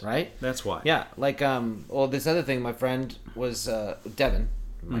 Right? That's why. Yeah, like well, this other thing, my friend was Devin,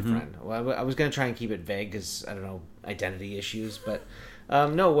 my friend. Well, I was gonna try and keep it vague because I don't know, identity issues, but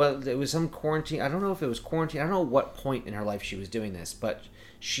no, well, it was some quarantine. I don't know if it was quarantine. I don't know what point in her life she was doing this, but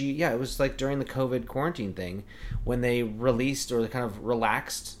it was like during the COVID quarantine thing when they released or kind of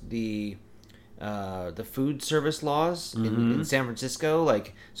relaxed the food service laws in San Francisco.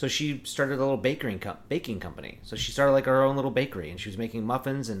 Like, so she started a little baking company. So she started like her own little bakery, and she was making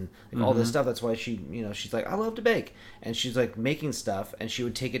muffins and like all this stuff. That's why she, she's like, I love to bake, and she's like making stuff, and she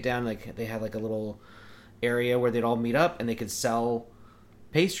would take it down. Like, they had like a little area where they'd all meet up, and they could sell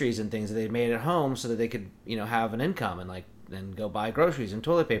pastries and things that they'd made at home, so that they could have an income and like then go buy groceries and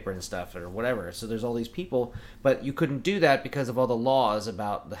toilet paper and stuff or whatever. So there's all these people, but you couldn't do that because of all the laws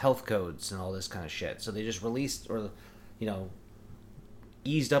about the health codes and all this kind of shit. So they just released or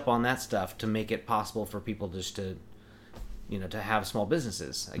eased up on that stuff to make it possible for people just to to have small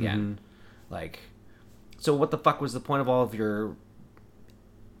businesses again. Like, so what the fuck was the point of all of your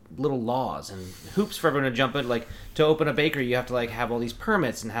little laws and hoops for everyone to jump in? Like, to open a bakery, you have to like have all these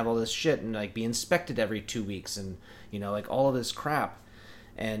permits and have all this shit and like be inspected every 2 weeks and like all of this crap.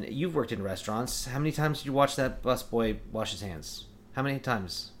 And you've worked in restaurants. How many times did you watch that busboy wash his hands? How many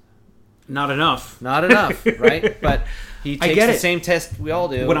times? Not enough. Not enough, right? But he takes the same test we all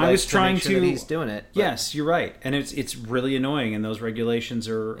do. When I was trying to make sure that he's doing it. Yes, you're right, and it's really annoying. And those regulations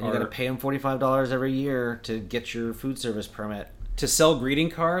are. You got to pay him $45 every year to get your food service permit. To sell greeting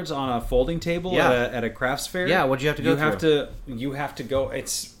cards on a folding table at a crafts fair. Yeah, what'd you have to go through? You have to go.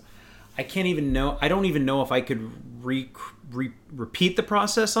 I can't even know. I don't even know if I could repeat the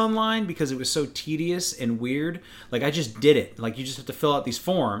process online because it was so tedious and weird. Like, I just did it. Like, you just have to fill out these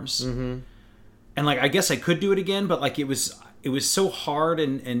forms, and like, I guess I could do it again, but like it was so hard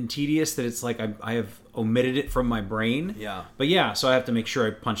and tedious that it's like I have omitted it from my brain. Yeah. But yeah, so I have to make sure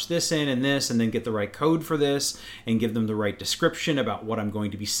I punch this in and this, and then get the right code for this, and give them the right description about what I'm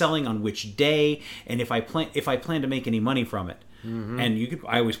going to be selling on which day, and if I plan to make any money from it. And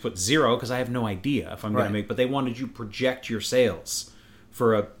I always put 0 because I have no idea if I'm going to make. But they wanted you project your sales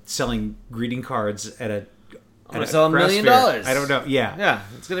for selling greeting cards at a. I'm going to sell $1 million. I don't know. Yeah.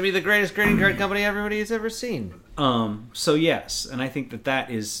 It's going to be the greatest greeting card company everybody has ever seen. So yes, and I think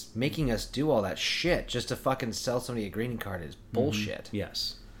that is making us do all that shit just to fucking sell somebody a greeting card is bullshit.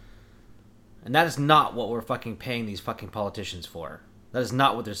 Yes. And that is not what we're fucking paying these fucking politicians for. That is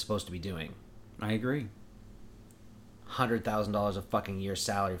not what they're supposed to be doing. I agree. $100,000 a fucking year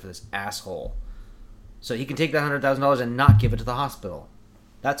salary for this asshole. So he can take that $100,000 and not give it to the hospital.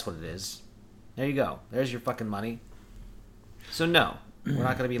 That's what it is. There you go. There's your fucking money. So no, we're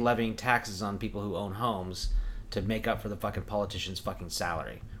not going to be levying taxes on people who own homes to make up for the fucking politician's fucking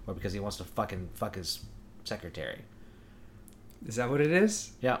salary, or because he wants to fucking fuck his secretary. Is that what it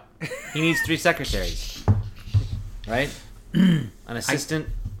is? Yeah. He needs 3 secretaries. Right? An assistant,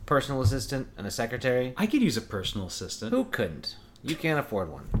 personal assistant, and a secretary. I could use a personal assistant. Who couldn't? You can't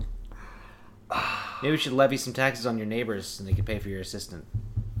afford one. Maybe we should levy some taxes on your neighbors and they can pay for your assistant.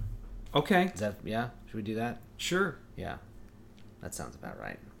 Okay. Is that, yeah? Should we do that? Sure. Yeah. That sounds about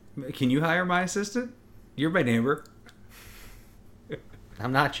right. Can you hire my assistant? You're my neighbor.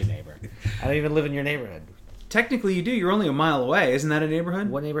 I'm not your neighbor. I don't even live in your neighborhood. Technically you do. You're only a mile away. Isn't that a neighborhood?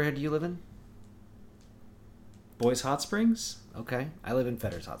 What neighborhood do you live in? Boys Hot Springs? Okay. I live in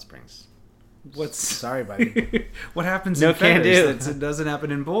Fetters Hot Springs. Sorry, buddy. What happens no in Fetters? Can do. It doesn't happen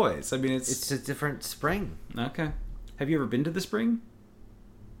in Boys. I mean, it's a different spring. Okay. Have you ever been to the spring?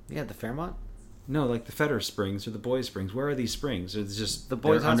 Yeah, the Fairmont? No, like the Fetters Springs or the Boys Springs. Where are these springs? Or just the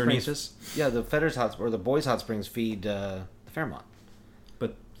Boys Hot underneath Springs? us? Yeah, the Fetters Hot or the Boys Hot Springs feed the Fairmont.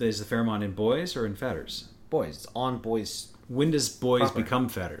 But is the Fairmont in Boys or in Fetters? Boys. It's on Boys. When does Boys proper. become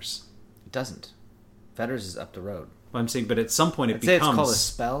Fetters? It doesn't. Fetters is up the road. I'm saying, but at some point I'd say it's called a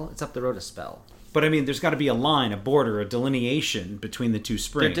spell. It's up the road a spell. But I mean, there's got to be a line, a border, a delineation between the two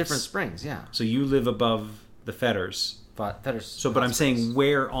springs. They're different springs, yeah. So you live above the Fetters. Fetters. So, but I'm saying,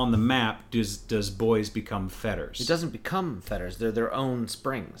 where on the map does Boys become Fetters? It doesn't become Fetters. They're their own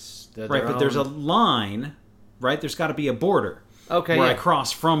springs. Right, but there's a line, right? There's got to be a border. Okay, where I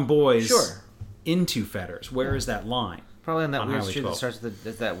cross from Boys sure. into Fetters. Where is that line? Probably on that weird Highway street 12. that starts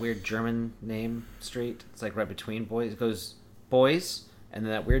with that weird German name street. It's like right between Boys. It goes Boys, and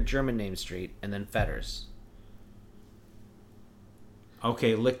then that weird German name street, and then Fetters.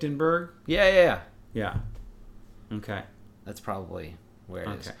 Okay, Lichtenberg? Yeah. Okay. That's probably where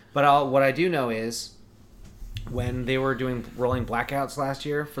it is. Okay. But what I do know is when they were doing rolling blackouts last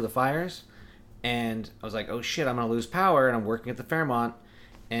year for the fires, and I was like, oh shit, I'm going to lose power, and I'm working at the Fairmont,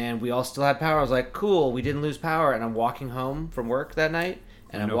 and we all still had power. I was like, cool, we didn't lose power. And I'm walking home from work that night,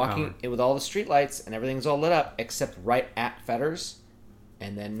 and I'm No walking power. it with all the street lights, and everything's all lit up except right at Fetters,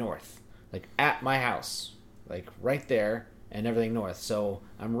 and then north, like at my house, like right there, and everything north. So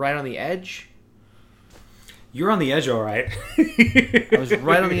I'm right on the edge. You're on the edge, all right. I was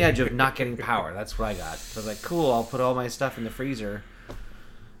right on the edge of not getting power. That's what I got. So I was like, cool, I'll put all my stuff in the freezer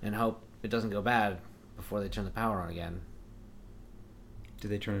and hope it doesn't go bad before they turn the power on again.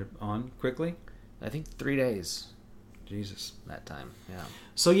 Did they turn it on quickly? I think 3 days Jesus. that time. Yeah.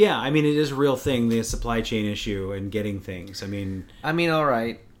 So yeah, I mean, it is a real thing, the supply chain issue and getting things. I mean, all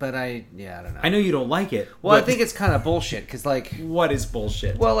right, but I don't know. I know you don't like it. Well, I but think it's kind of bullshit because, like, what is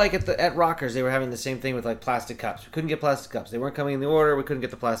bullshit? well, like at Rockers, they were having the same thing with like plastic cups. We couldn't get plastic cups. They weren't coming in the order. We couldn't get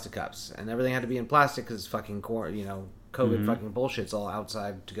the plastic cups, and everything had to be in plastic because fucking COVID fucking bullshit's all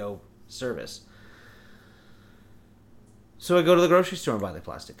outside to go service. So I go to the grocery store and buy the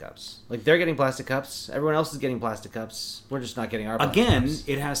plastic cups. Like, they're getting plastic cups. Everyone else is getting plastic cups. We're just not getting our plastic Again, cups.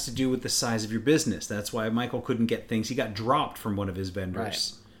 it has to do with the size of your business. That's why Michael couldn't get things. He got dropped from one of his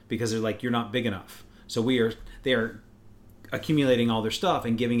vendors because they're like, you're not big enough. So they are accumulating all their stuff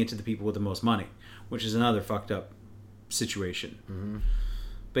and giving it to the people with the most money, which is another fucked up situation. Mm-hmm.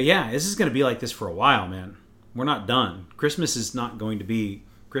 But yeah, this is going to be like this for a while, man. We're not done. Christmas is not going to be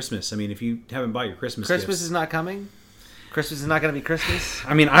Christmas. I mean, if you haven't bought your Christmas gifts, is not coming? Christmas is not going to be Christmas?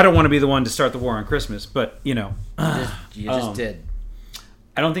 I mean, I don't want to be the one to start the war on Christmas, but, you know. You just did.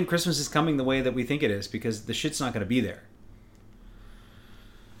 I don't think Christmas is coming the way that we think it is because the shit's not going to be there.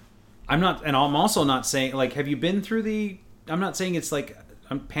 I'm also not saying, like, have you been through I'm not saying it's like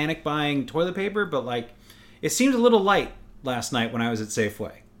I'm panic buying toilet paper, but, like, it seemed a little light last night when I was at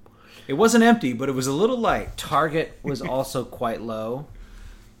Safeway. It wasn't empty, but it was a little light. Target was also quite low.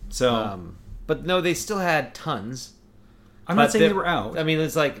 So, But no, they still had tons. I'm not But saying they were out. I mean,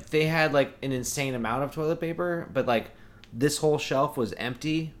 it's like they had like an insane amount of toilet paper, but like this whole shelf was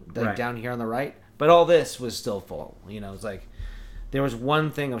empty, like Right. down here on the right. But all this was still full. You know, it's like there was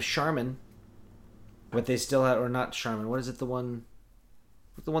one thing of Charmin, but they still had, or not Charmin. What is it? The one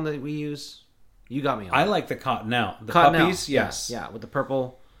that we use. You got me on. I it. like the Cottonelle. The Cottonelle. puppies, yes. Yeah, with the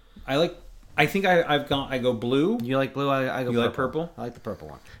purple. I think I go blue. You like blue? I go. You like purple? I like the purple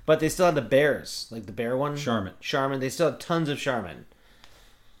one. But they still had the bears, like the bear one. Charmin. They still had tons of Charmin.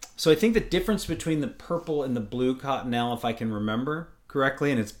 So I think the difference between the purple and the blue Cottonelle, if I can remember correctly,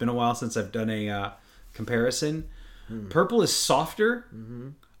 and it's been a while since I've done a comparison, purple is softer. Mm-hmm.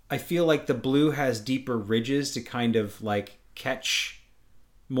 I feel like the blue has deeper ridges to kind of like catch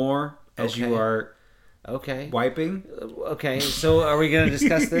more as you are wiping. Okay, so are we going to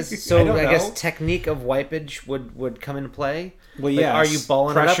discuss this? So I guess know. technique of wipage would come into play. Well, like, yes. Are you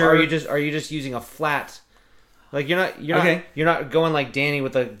balling Pressure. it up? Or are you just using a flat? Like you're not going like Danny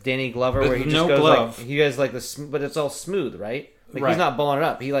with the Danny Glover where he just no goes glove. like he goes like but it's all smooth, right? Like Right. he's not balling it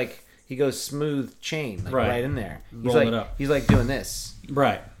up. He goes smooth chain like right in there. Roll it up. He's like doing this.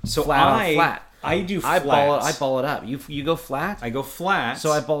 Right. So Flat on flat. I do I flats. ball it up. You go flat. I go flat.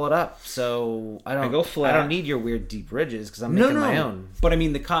 So I ball it up. So I go flat. I don't need your weird deep ridges because I'm making my own. But I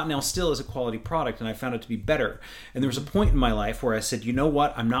mean, the Cottonelle still is a quality product, and I found it to be better. And there was a point in my life where I said, you know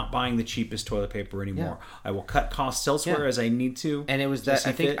what? I'm not buying the cheapest toilet paper anymore. Yeah. I will cut costs elsewhere as I need to. And it was to that see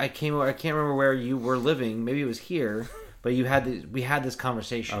I think fit. I can't remember where you were living. Maybe it was here, but we had this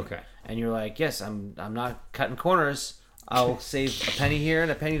conversation. Okay. And you're like, yes, I'm not cutting corners. I'll save a penny here and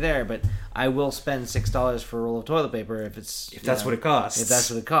a penny there, but I will spend $6 for a roll of toilet paper if that's what it costs. If that's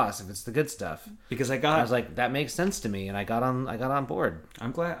what it costs, if it's the good stuff. Because I was like, that makes sense to me, and I got on board.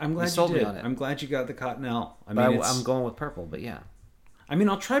 I'm glad You you sold me did. on it. I'm glad you got the Cottonelle. I But mean, I'm going with purple, but yeah. I mean,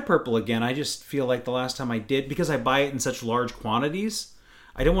 I'll try purple again. I just feel like the last time I did, because I buy it in such large quantities,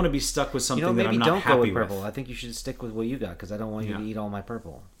 I don't want to be stuck with something that I'm not don't happy go with with. purple. I think you should stick with what you got because I don't want you to eat all my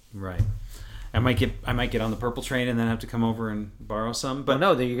purple. Right. I might get on the purple train and then have to come over and borrow some. But But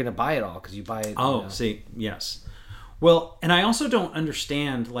no, then you're gonna buy it all because you buy it. oh, you know. see, yes. Well, and I also don't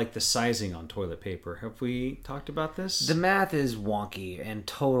understand like the sizing on toilet paper. Have we talked about this? The math is wonky and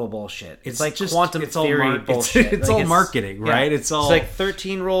total bullshit. It's like just quantum it's all theory bullshit. It's all marketing, right? It's all like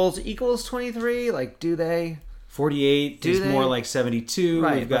 13 rolls equals 23. Like, do they? 48 is they? more like 72.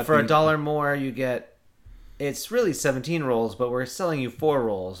 Right, We've but got for the- $1 more, you get. It's really 17 rolls, but we're selling you 4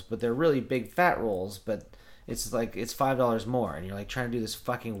 rolls, but they're really big fat rolls. But it's like it's $5 more, and you're like trying to do this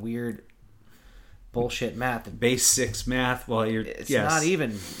fucking weird bullshit math. base 6 math while you're It's not even.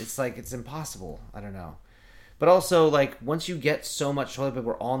 It's like it's impossible. I don't know. But also, like once you get so much toilet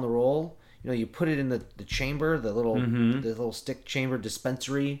paper on the roll, you know, you put it in the chamber, the little stick chamber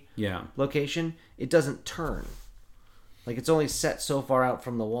dispensary Yeah. location. It doesn't turn. Like, it's only set so far out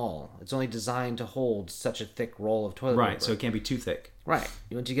from the wall. It's only designed to hold such a thick roll of toilet paper. Right, so it can't be too thick. Right.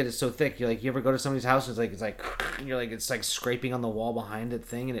 Once you get it so thick, you're like, you ever go to somebody's house, and it's like scraping on the wall behind it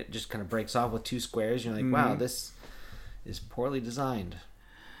thing, and it just kind of breaks off with 2 squares. You're like, wow, this is poorly designed.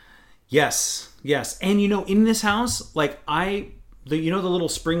 Yes. And in this house, like the little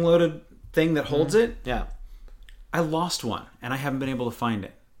spring-loaded thing that holds it? Yeah. I lost one, and I haven't been able to find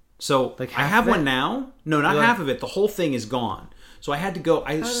it. So Like I half have of it? one now. No, not You're half of it. The whole thing is gone. So I had to go.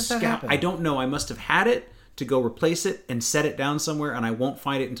 How does that happen? I don't know. I must have had it to go replace it and set it down somewhere, and I won't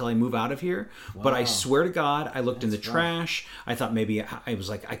find it until I move out of here. But I swear to God, I looked in the trash. I thought maybe I was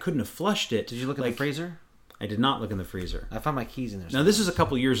like, I couldn't have flushed it. Did you look in the freezer? I did not look in the freezer. I found my keys in there. Now this was a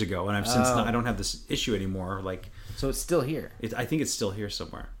couple years ago, and I've since I don't have this issue anymore. Like, So it's still here. I think it's still here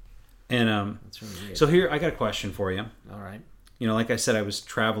somewhere. And That's really weird. so here I got a question for you. All right. Like I said, I was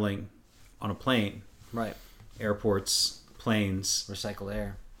traveling on a plane, Right. airports, planes. Recycled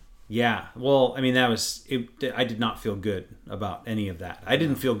air. Yeah. Well, I mean, that was it. I did not feel good about any of that. I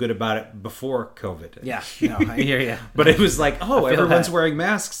didn't feel good about it before COVID. Yeah. No, I hear you. But it was like, oh, I feel everyone's that. wearing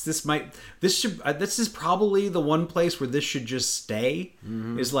masks. This is probably the one place where this should just stay.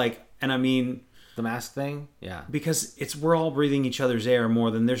 Is like, and I mean, The mask thing? Yeah. because we're all breathing each other's air more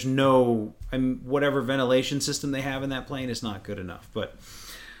than there's no, whatever ventilation system they have in that plane is not good enough. But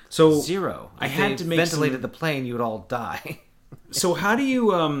so Zero. I If had they to make ventilated the plane, you would all die. So how do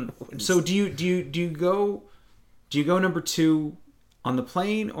you so do you go number 2 on the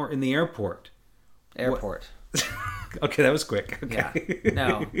plane or in the airport? Airport. Okay, that was quick. Okay. Yeah.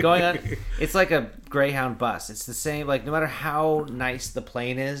 No. Going on. It's like a Greyhound bus. It's the same. Like, no matter how nice the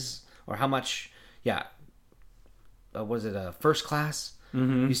plane is or how much, was it a first class?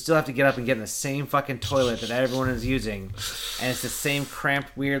 Mm-hmm. You still have to get up and get in the same fucking toilet that everyone is using, and it's the same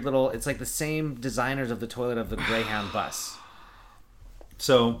cramped, weird little. It's like the same designers of the toilet of the Greyhound bus.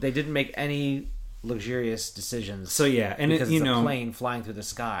 So They didn't make any luxurious decisions. So yeah, and because it, it's a plane flying through the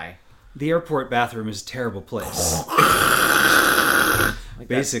sky. The airport bathroom is a terrible place. Like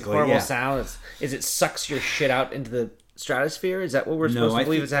Basically, that horrible yeah. sound. Is it sucks your shit out into the stratosphere? Is that what we're supposed to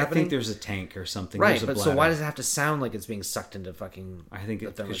believe is I happening? think there's a tank or something. Right, There's a but so bladder. why does it have to sound like it's being sucked into fucking? I think the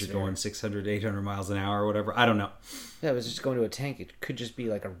it's because you're thermosphere? going 600, 800 miles an hour or whatever. I don't know. Yeah, it was just going to a tank. It could just be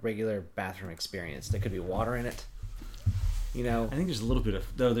like a regular bathroom experience. There could be water in it. I think there's a little bit of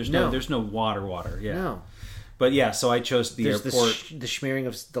there's No. no water. Yeah. No. But yeah, so I chose the There's airport. the smearing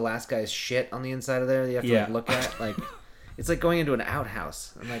of the last guy's shit on the inside of there that you have to Yeah. like, look at. Like, it's like going into an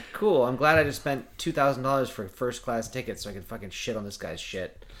outhouse. I'm like, cool. I'm glad I just spent $2,000 for first class tickets so I could fucking shit on this guy's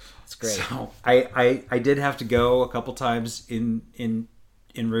shit. It's great. So I did have to go a couple times in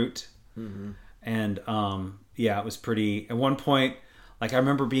route, and yeah, it was pretty. At one point, like I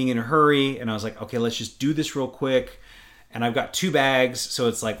remember being in a hurry, and I was like, okay, let's just do this real quick. And I've got 2 bags, so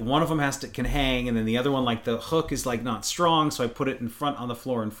it's like one of them can hang, and then the other one, like the hook is like not strong, so I put it on the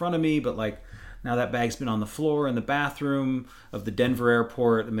floor in front of me. But like now that bag's been on the floor in the bathroom of the Denver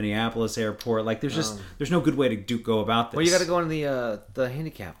airport, the Minneapolis airport. Like there's no good way to go about this. Well, you got to go in the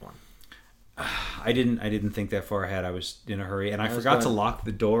handicap one. I didn't think that far ahead. I was in a hurry, and I forgot to lock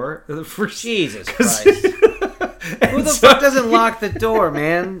the door. Jesus Christ. Who the fuck doesn't lock the door,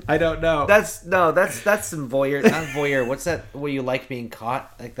 man? I don't know. That's some voyeur, not voyeur. What's that where you like being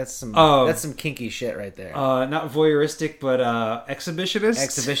caught? Like that's some kinky shit right there. Not voyeuristic, but exhibitionist.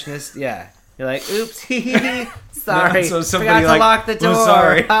 Exhibitionist, yeah. You're like, oops, sorry, So somebody forgot to like, lock the door. "I'm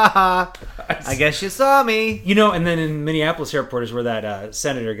sorry." I guess you saw me. And then in Minneapolis airport is where that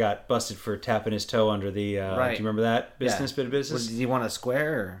senator got busted for tapping his toe under the. Right. Do you remember that bit of business? Did he want a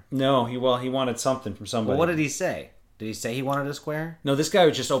square? Or? No, he wanted something from somebody. Well, what did he say? Did he say he wanted a square? No, this guy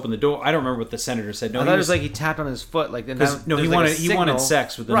would just open the door. I don't remember what the senator said. No, I thought it was like he tapped on his foot, like No, he wanted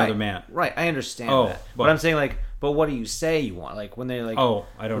sex with another man. Right, I understand Oh, that. but- But I'm saying like, but what do you say you want? Like when they like, Oh,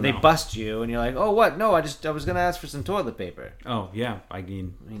 I don't when know. they bust you and you're like, oh what? No, I was gonna ask for some toilet paper. Oh yeah, I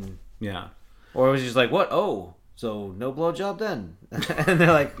mean, yeah. Or was he just like, what? Oh, so no blowjob then? And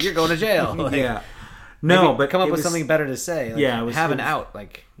they're like, you're going to jail. Like, Yeah. No, maybe but come up it with was- something better to say. Like, Yeah, it was- have it an was- out.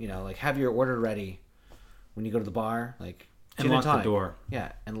 Like like have your order ready when you go to the bar. Like And gin lock the tonic. door.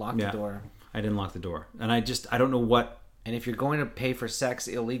 Yeah, and lock Yeah. the door. I didn't lock the door, and I don't know what. And if you're going to pay for sex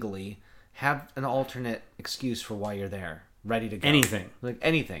illegally, have an alternate excuse for why you're there, ready to go. Anything. Like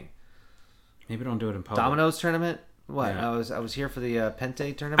anything. Maybe don't do it in public. Domino's tournament. What? Yeah. I was here for the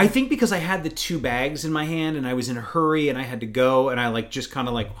Pente tournament. I think because I had the 2 bags in my hand and I was in a hurry and I had to go and I like just kind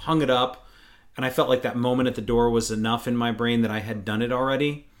of like hung it up and I felt like that moment at the door was enough in my brain that I had done it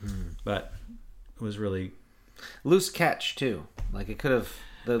already. But it was really Loose catch too. Like it could have.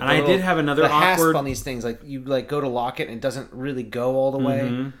 And I did have another the hasp awkward- on these things. Like you like go to lock it and it doesn't really go all the way.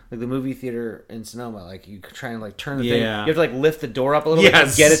 Like the movie theater in Sonoma, like you try and like turn the thing. You Yeah. have to like lift the door up a little bit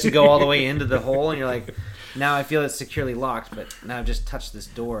Yes. to get it to go all the way into the hole, and you're like, now I feel it's securely locked, but now I've just touched this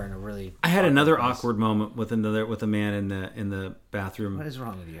door in a really. I had another place. awkward moment with a man in the bathroom. What is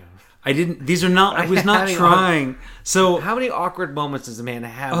wrong with you? I didn't. These are not. I was not Having trying. So How many awkward moments does a man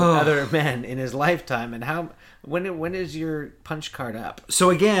have with other men in his lifetime, and when is your punch card up? So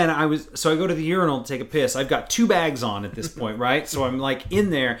again, I go to the urinal to take a piss. I've got 2 bags on at this point, right? So I'm like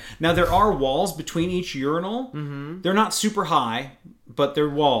in there. Now there are walls between each urinal. Mm-hmm. They're not super high, but they're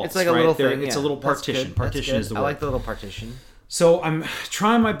walls. It's like a right? little They're- thing. It's yeah. a little That's partition. good. Partition That's is the good. word. I like the little partition. So I'm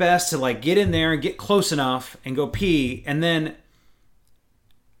trying my best to like get in there and get close enough and go pee, and then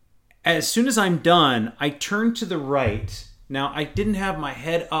as soon as I'm done, I turn to the right. Now I didn't have my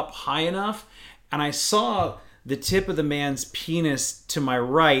head up high enough, and I saw the tip of the man's penis to my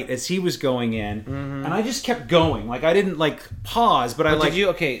right as he was going in, and I just kept going. Like I didn't like pause, but I like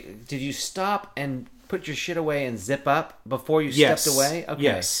Did you stop and put your shit away and zip up before you Yes. stepped away? Okay.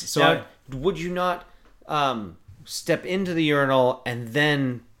 Yes. So now, would you not step into the urinal and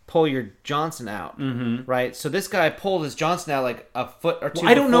then pull your Johnson out? Mm-hmm. Right. So this guy pulled his Johnson out like a foot or two.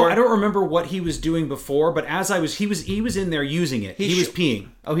 I don't know. before. I don't remember what he was doing before, but as he was in there using it. He was peeing.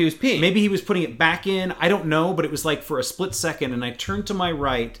 Oh, he was peeing. Maybe he was putting it back in. I don't know, but it was like for a split second, and I turned to my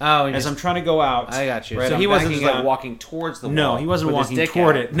right as I'm trying to go out. I got you. Right, so I'm he wasn't backing just like out. walking towards the wall. No, he wasn't with his walking dick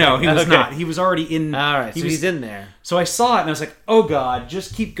toward out. it. No, he was Okay. not. He was already in. All right, so was, he's in there. So I saw it, and I was like, "Oh God,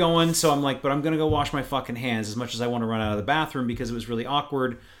 just keep going." So I'm like, "But I'm gonna go wash my fucking hands." As much as I want to run out of the bathroom because it was really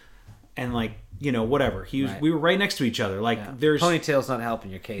awkward, and like whatever. Right. We were right next to each other. Like there's Ponytail's not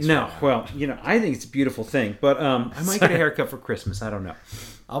helping your case. no. right now. Well, I think it's a beautiful thing, but I might get a haircut for Christmas. I don't know.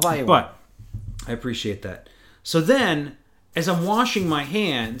 I'll buy you one. But I appreciate that. So then, as I'm washing my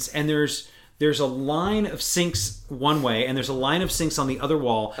hands, and there's a line of sinks one way, and there's a line of sinks on the other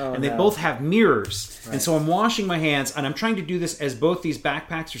wall, and they both have mirrors. Right. And so I'm washing my hands, and I'm trying to do this as both these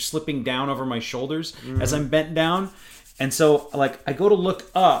backpacks are slipping down over my shoulders as I'm bent down. And so, like, I go to look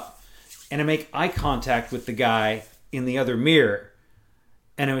up, and I make eye contact with the guy in the other mirror,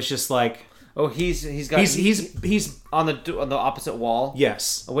 and it was just like, oh, he's on the opposite wall.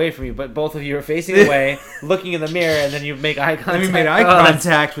 yes. Away from you, but both of you are facing away, looking in the mirror, and then you make eye contact. Then we made eye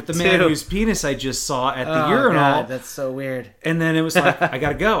contact with the man Dude. whose penis I just saw at the Oh, urinal. God, that's so weird. And then it was like, I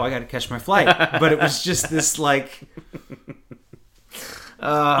gotta go. I gotta catch my flight. But it was just this like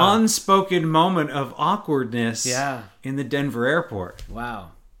unspoken moment of awkwardness Yeah. in the Denver airport.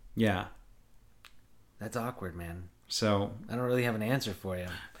 Wow, Yeah. that's awkward, man. So I don't really have an answer for you.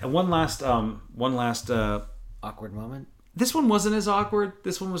 and one last Awkward moment. this one wasn't as awkward.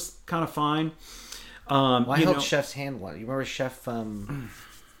 This one was kind of fine. Well, I held Chef's hand one. You remember Chef?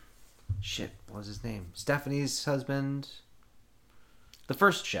 Shit, what was his name? Stephanie's husband. The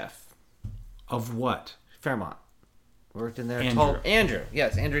first chef, of what? Fairmont, worked in there. Andrew. Andrew,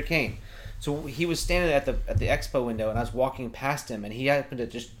 yes, Andrew Kane. So he was standing at the expo window, and I was walking past him, and he happened to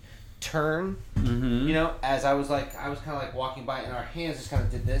just turn. Mm-hmm. As I was kind of like walking by, and our hands just kind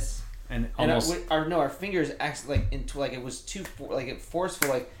of did this. And And almost our fingers actually like into like it was too forceful.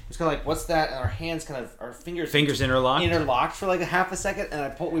 Like it was kind of like, what's that? And our hands our fingers interlocked for like a half a second,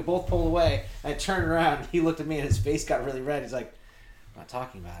 and we both pulled away. I turned around, and he looked at me, and his face got really red. He's like, "I'm not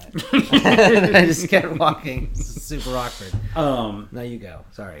talking about it." And I just kept walking. It's super awkward. Now you go.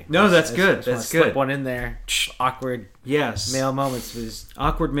 Sorry. No, that's I good. just wanna That's slip good. one in there. Awkward Yes. male moments was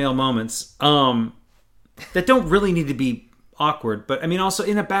Awkward male moments. That don't really need to be awkward, but I mean, also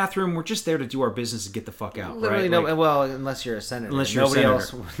in a bathroom, we're just there to do our business and get the fuck out. literally right? no. Like, Well, unless you're a senator. Unless you're a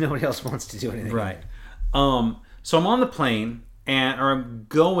nobody else wants to do anything. right. So I'm on the plane, or I'm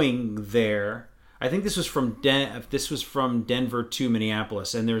going there. I think this was from Denver to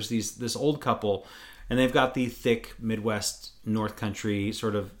Minneapolis, and there's this old couple, and they've got the thick Midwest North Country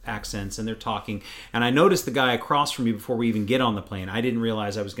sort of accents, and they're talking. And I noticed the guy across from me before we even get on the plane. I didn't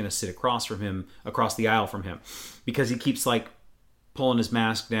realize I was going to sit across the aisle from him, because he keeps like pulling his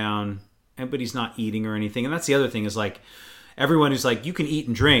mask down, but he's not eating or anything. And that's the other thing is like everyone who's like, you can eat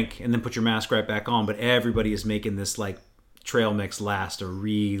and drink and then put your mask right back on, but everybody is making this like trail mix last a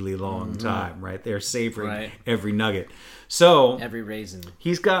really long time, right? They're savoring every nugget. So Every raisin.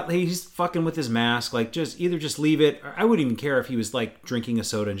 he's fucking with his mask, like just leave it. I wouldn't even care if he was like drinking a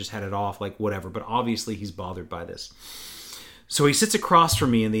soda and just had it off, like whatever, but obviously he's bothered by this. So he sits across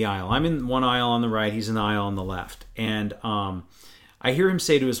from me in the aisle. I'm in one aisle on the right, he's in the aisle on the left. And I hear him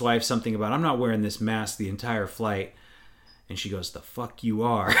say to his wife something about, I'm not wearing this mask the entire flight. And she goes, the fuck you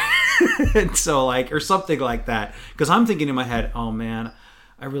are. And so like, or something like that. Because I'm thinking in my head, oh man,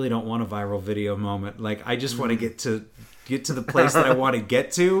 I really don't want a viral video moment. Like, I just want to get to the place that I want to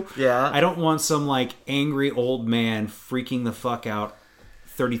get to. Yeah. I don't want some, like, angry old man freaking the fuck out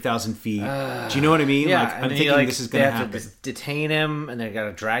 30,000 feet. Do you know what I mean? Yeah, Like, and I'm then thinking this is going to they have happen. to detain him, and they got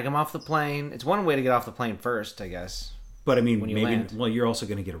to drag him off the plane. It's one way to get off the plane first, I guess. But, I mean, when you maybe... land. Well, you're also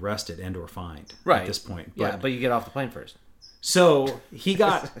going to get arrested and or fined Right. at this point. Yeah, but you get off the plane first. So, he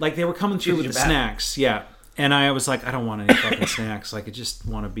got... Like, they were coming through with the Choose your snacks. Yeah. And I was like, I don't want any fucking snacks. Like, I just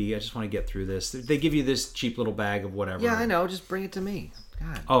want to get through this. They give you this cheap little bag of whatever. Yeah, I know. Just bring it to me.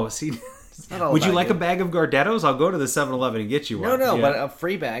 God. Oh, see... Not all Would you about like a bag of Gardettos? I'll go to the 7-Eleven and get you one. No, Yeah. but a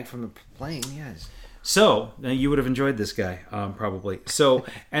free bag from the plane, yes. So, now you would have enjoyed this guy, probably. So,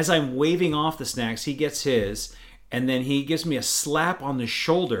 as I'm waving off the snacks, he gets his, and then he gives me a slap on the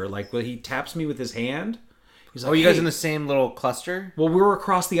shoulder, like he taps me with his hand. He's like, Oh, you guys "Hey." in the same little cluster? Well, we were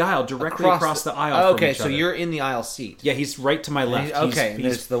across the aisle, directly across the aisle. Oh, from okay, each so other. you're in the aisle seat. Yeah, he's right to my left. Okay, and he's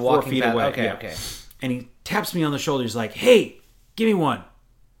there's the 4 walking feet path. away. Okay, yeah. okay. And he taps me on the shoulder. He's like, "Hey, give me one."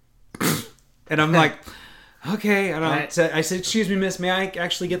 And I'm like, "Okay." And I said, "Excuse me, miss, may I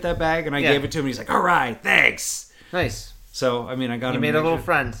actually get that bag?" And I Yeah. gave it to him. He's like, "All right, thanks." Nice. So, I mean, I got You him. made a little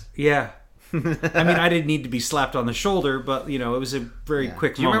friend. Yeah. I mean, I didn't need to be slapped on the shoulder, but, you know, it was a very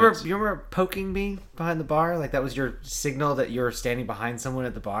quick Do you moment. remember poking me behind the bar? Like that was your signal that you were standing behind someone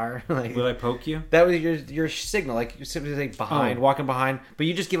at the bar? Like Will I poke you? that was your signal. Like you're simply like behind, walking behind, but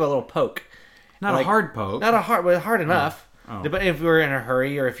you just give a little poke. Not Like, a hard poke. Not a hard, but hard enough. Oh. But if we were in a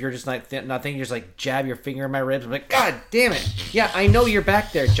hurry, or if you're just like nothing, you just like jab your finger in my ribs. I'm like, God damn it! Yeah, I know you're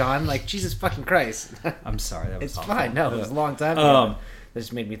back there, John. Like Jesus fucking Christ. I'm sorry. That was It's awful. fine. No, it was a long time ago. That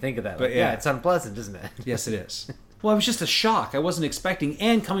just made me think of that. but Like, yeah. it's unpleasant, isn't it? Yes, it is. Well, it was just a shock. I wasn't expecting,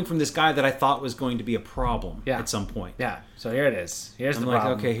 and coming from this guy that I thought was going to be a problem at some point. Yeah. So here it is. Here's I'm the like,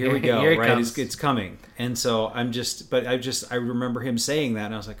 problem. okay, here we go. Here it Right, comes. it's coming. And so I remember him saying that,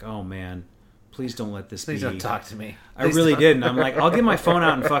 and I was like, oh man, please don't let this Please be. don't talk to me. I Please really don't. did, and I'm like, I'll get my phone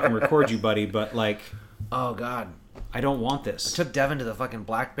out and fucking record you, buddy, but like, Oh God. I don't want this. Took Devin to the fucking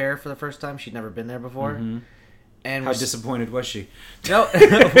Black Bear for the first time. She'd never been there before. And How was- disappointed was she? No,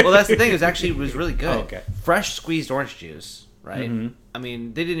 well, that's the thing. It was really good. Oh, okay. Fresh squeezed orange juice, right? I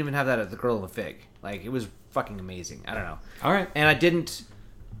mean, they didn't even have that at the Girl and the Fig. Like, it was fucking amazing. I don't know. All right. And I didn't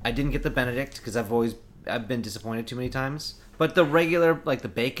get the Benedict because I've been disappointed too many times. But the regular, like the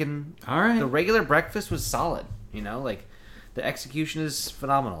bacon, All right. the regular breakfast was solid. You know, like the execution is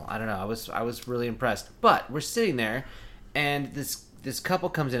phenomenal. I don't know. I was really impressed. But we're sitting there, and this couple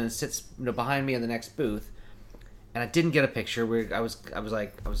comes in and sits behind me in the next booth. And I didn't get a picture. I was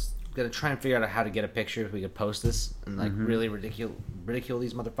gonna try and figure out how to get a picture if we could post this and like really ridicule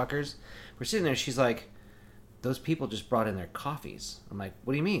these motherfuckers. We're sitting there. She's like, "Those people just brought in their coffees." I'm like,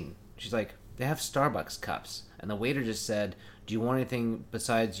 "What do you mean?" She's like, "They have Starbucks cups, and the waiter just said, 'Do you want anything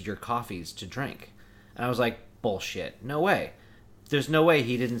besides your coffees to drink?'" And I was like, "Bullshit! No way. There's no way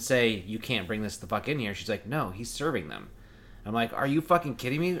he didn't say you can't bring this the fuck in here." She's like, "No, he's serving them." I'm like, "Are you fucking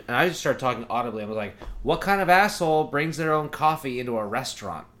kidding me?" And I just started talking audibly. I was like, "What kind of asshole brings their own coffee into a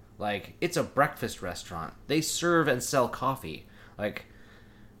restaurant? Like, it's a breakfast restaurant. They serve and sell coffee. Like,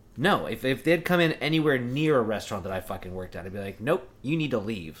 no. If they'd come in anywhere near a restaurant that I fucking worked at, I'd be like, nope, you need to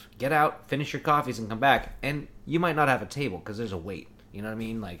leave. Get out, finish your coffees, and come back. And you might not have a table because there's a wait. You know what I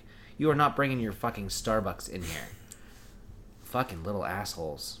mean? Like, you are not bringing your fucking Starbucks in here. Fucking little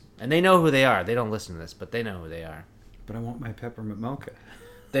assholes. And they know who they are. They don't listen to this, but they know who they are. But I want my peppermint mocha.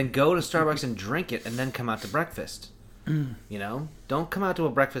 Then go to Starbucks and drink it and then come out to breakfast. You know? Don't come out to a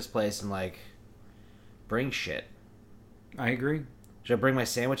breakfast place and, like, bring shit. I agree. Should I bring my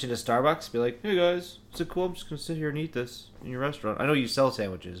sandwich into Starbucks? Be like, "Hey guys, is it cool? I'm just going to sit here and eat this in your restaurant. I know you sell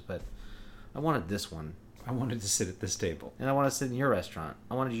sandwiches, but I wanted this one. I wanted to sit at this table. And I want to sit in your restaurant.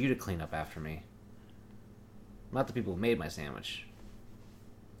 I wanted you to clean up after me. Not the people who made my sandwich."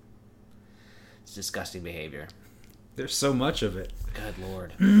 It's disgusting behavior. There's so much of it. Good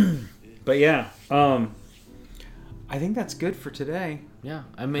Lord. But yeah, I think that's good for today. Yeah.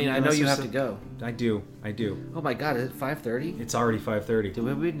 I mean, I know unless you there's have to go. I do. Oh my God, is it 5:30? It's already 5:30. Did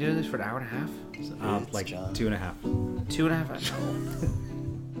we been doing this for an hour and a half? It's Like John. 2.5. 2.5 hours?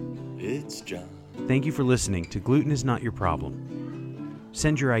 It's John. Thank you for listening to Gluten is Not Your Problem.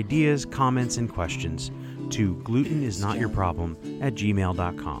 Send your ideas, comments, and questions to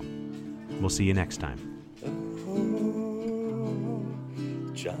glutenisnotyourproblem@gmail.com. We'll see you next time. Oh,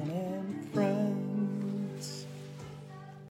 John